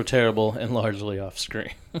kills were terrible and largely off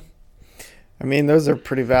screen. I mean, those are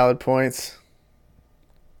pretty valid points.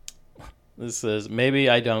 This says, maybe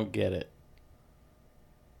I don't get it.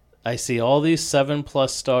 I see all these 7+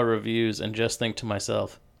 star reviews and just think to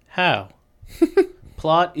myself, how?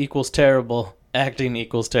 Plot equals terrible. Acting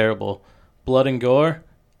equals terrible. Blood and gore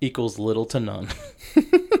equals little to none.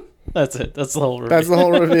 That's it. That's the whole review. That's the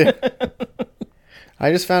whole review.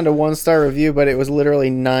 I just found a 1-star review, but it was literally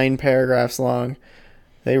 9 paragraphs long.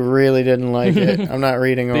 They really didn't like it. I'm not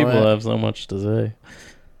reading all People that. have so much to say.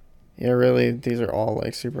 Yeah, really, these are all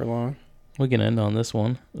like super long. We can end on this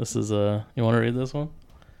one. This is you want to read this one?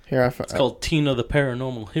 Here, It's called Tina the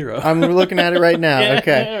Paranormal Hero. I'm looking at it right now. Yeah,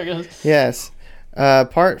 Okay. there it goes. Yes.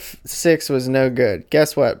 Part 6 was no good.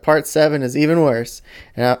 Guess what? Part 7 is even worse.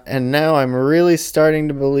 And now I'm really starting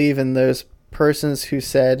to believe in those persons who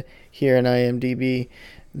said here in IMDb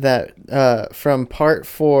that from Part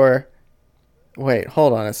 4... Wait,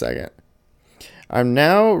 hold on a second. I'm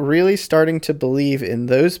now really starting to believe in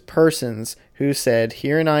those persons who said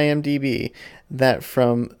here in IMDb that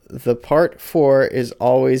from the Part 4 is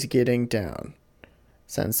always getting down.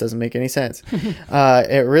 Sentence doesn't make any sense.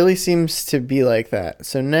 It really seems to be like that.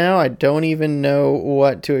 So now I don't even know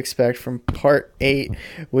what to expect from Part 8,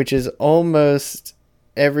 which is almost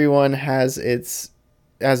everyone has its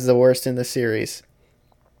as the worst in the series.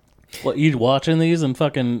 What, you watching these and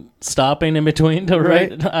fucking stopping in between to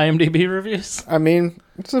write IMDb reviews? I mean,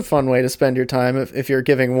 it's a fun way to spend your time if you're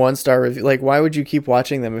giving 1-star review. Like, why would you keep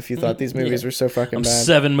watching them if you thought these movies were so fucking I'm bad?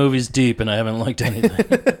 7 movies deep and I haven't liked anything.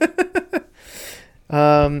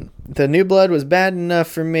 The New Blood was bad enough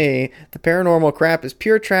for me. The paranormal crap is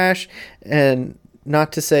pure trash, and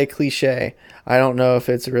not to say cliche. I don't know if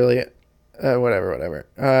it's really...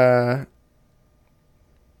 whatever.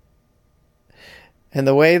 And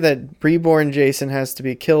the way that reborn Jason has to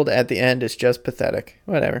be killed at the end is just pathetic.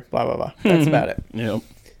 Whatever. Blah, blah, blah. That's about it. Yep.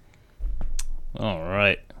 All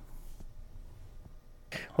right.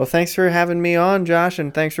 Well, thanks for having me on, Josh,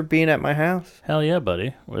 and thanks for being at my house. Hell yeah,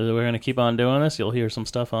 buddy. We're going to keep on doing this. You'll hear some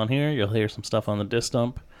stuff on here. You'll hear some stuff on the disc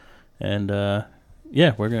dump. And,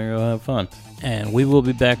 yeah, we're going to go have fun. And we will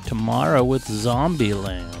be back tomorrow with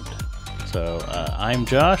Zombieland. So, I'm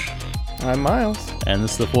Josh. I'm Miles. And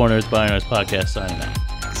this is the Four Nerds by Nerds podcast signing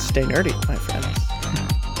out. Stay nerdy, my friends.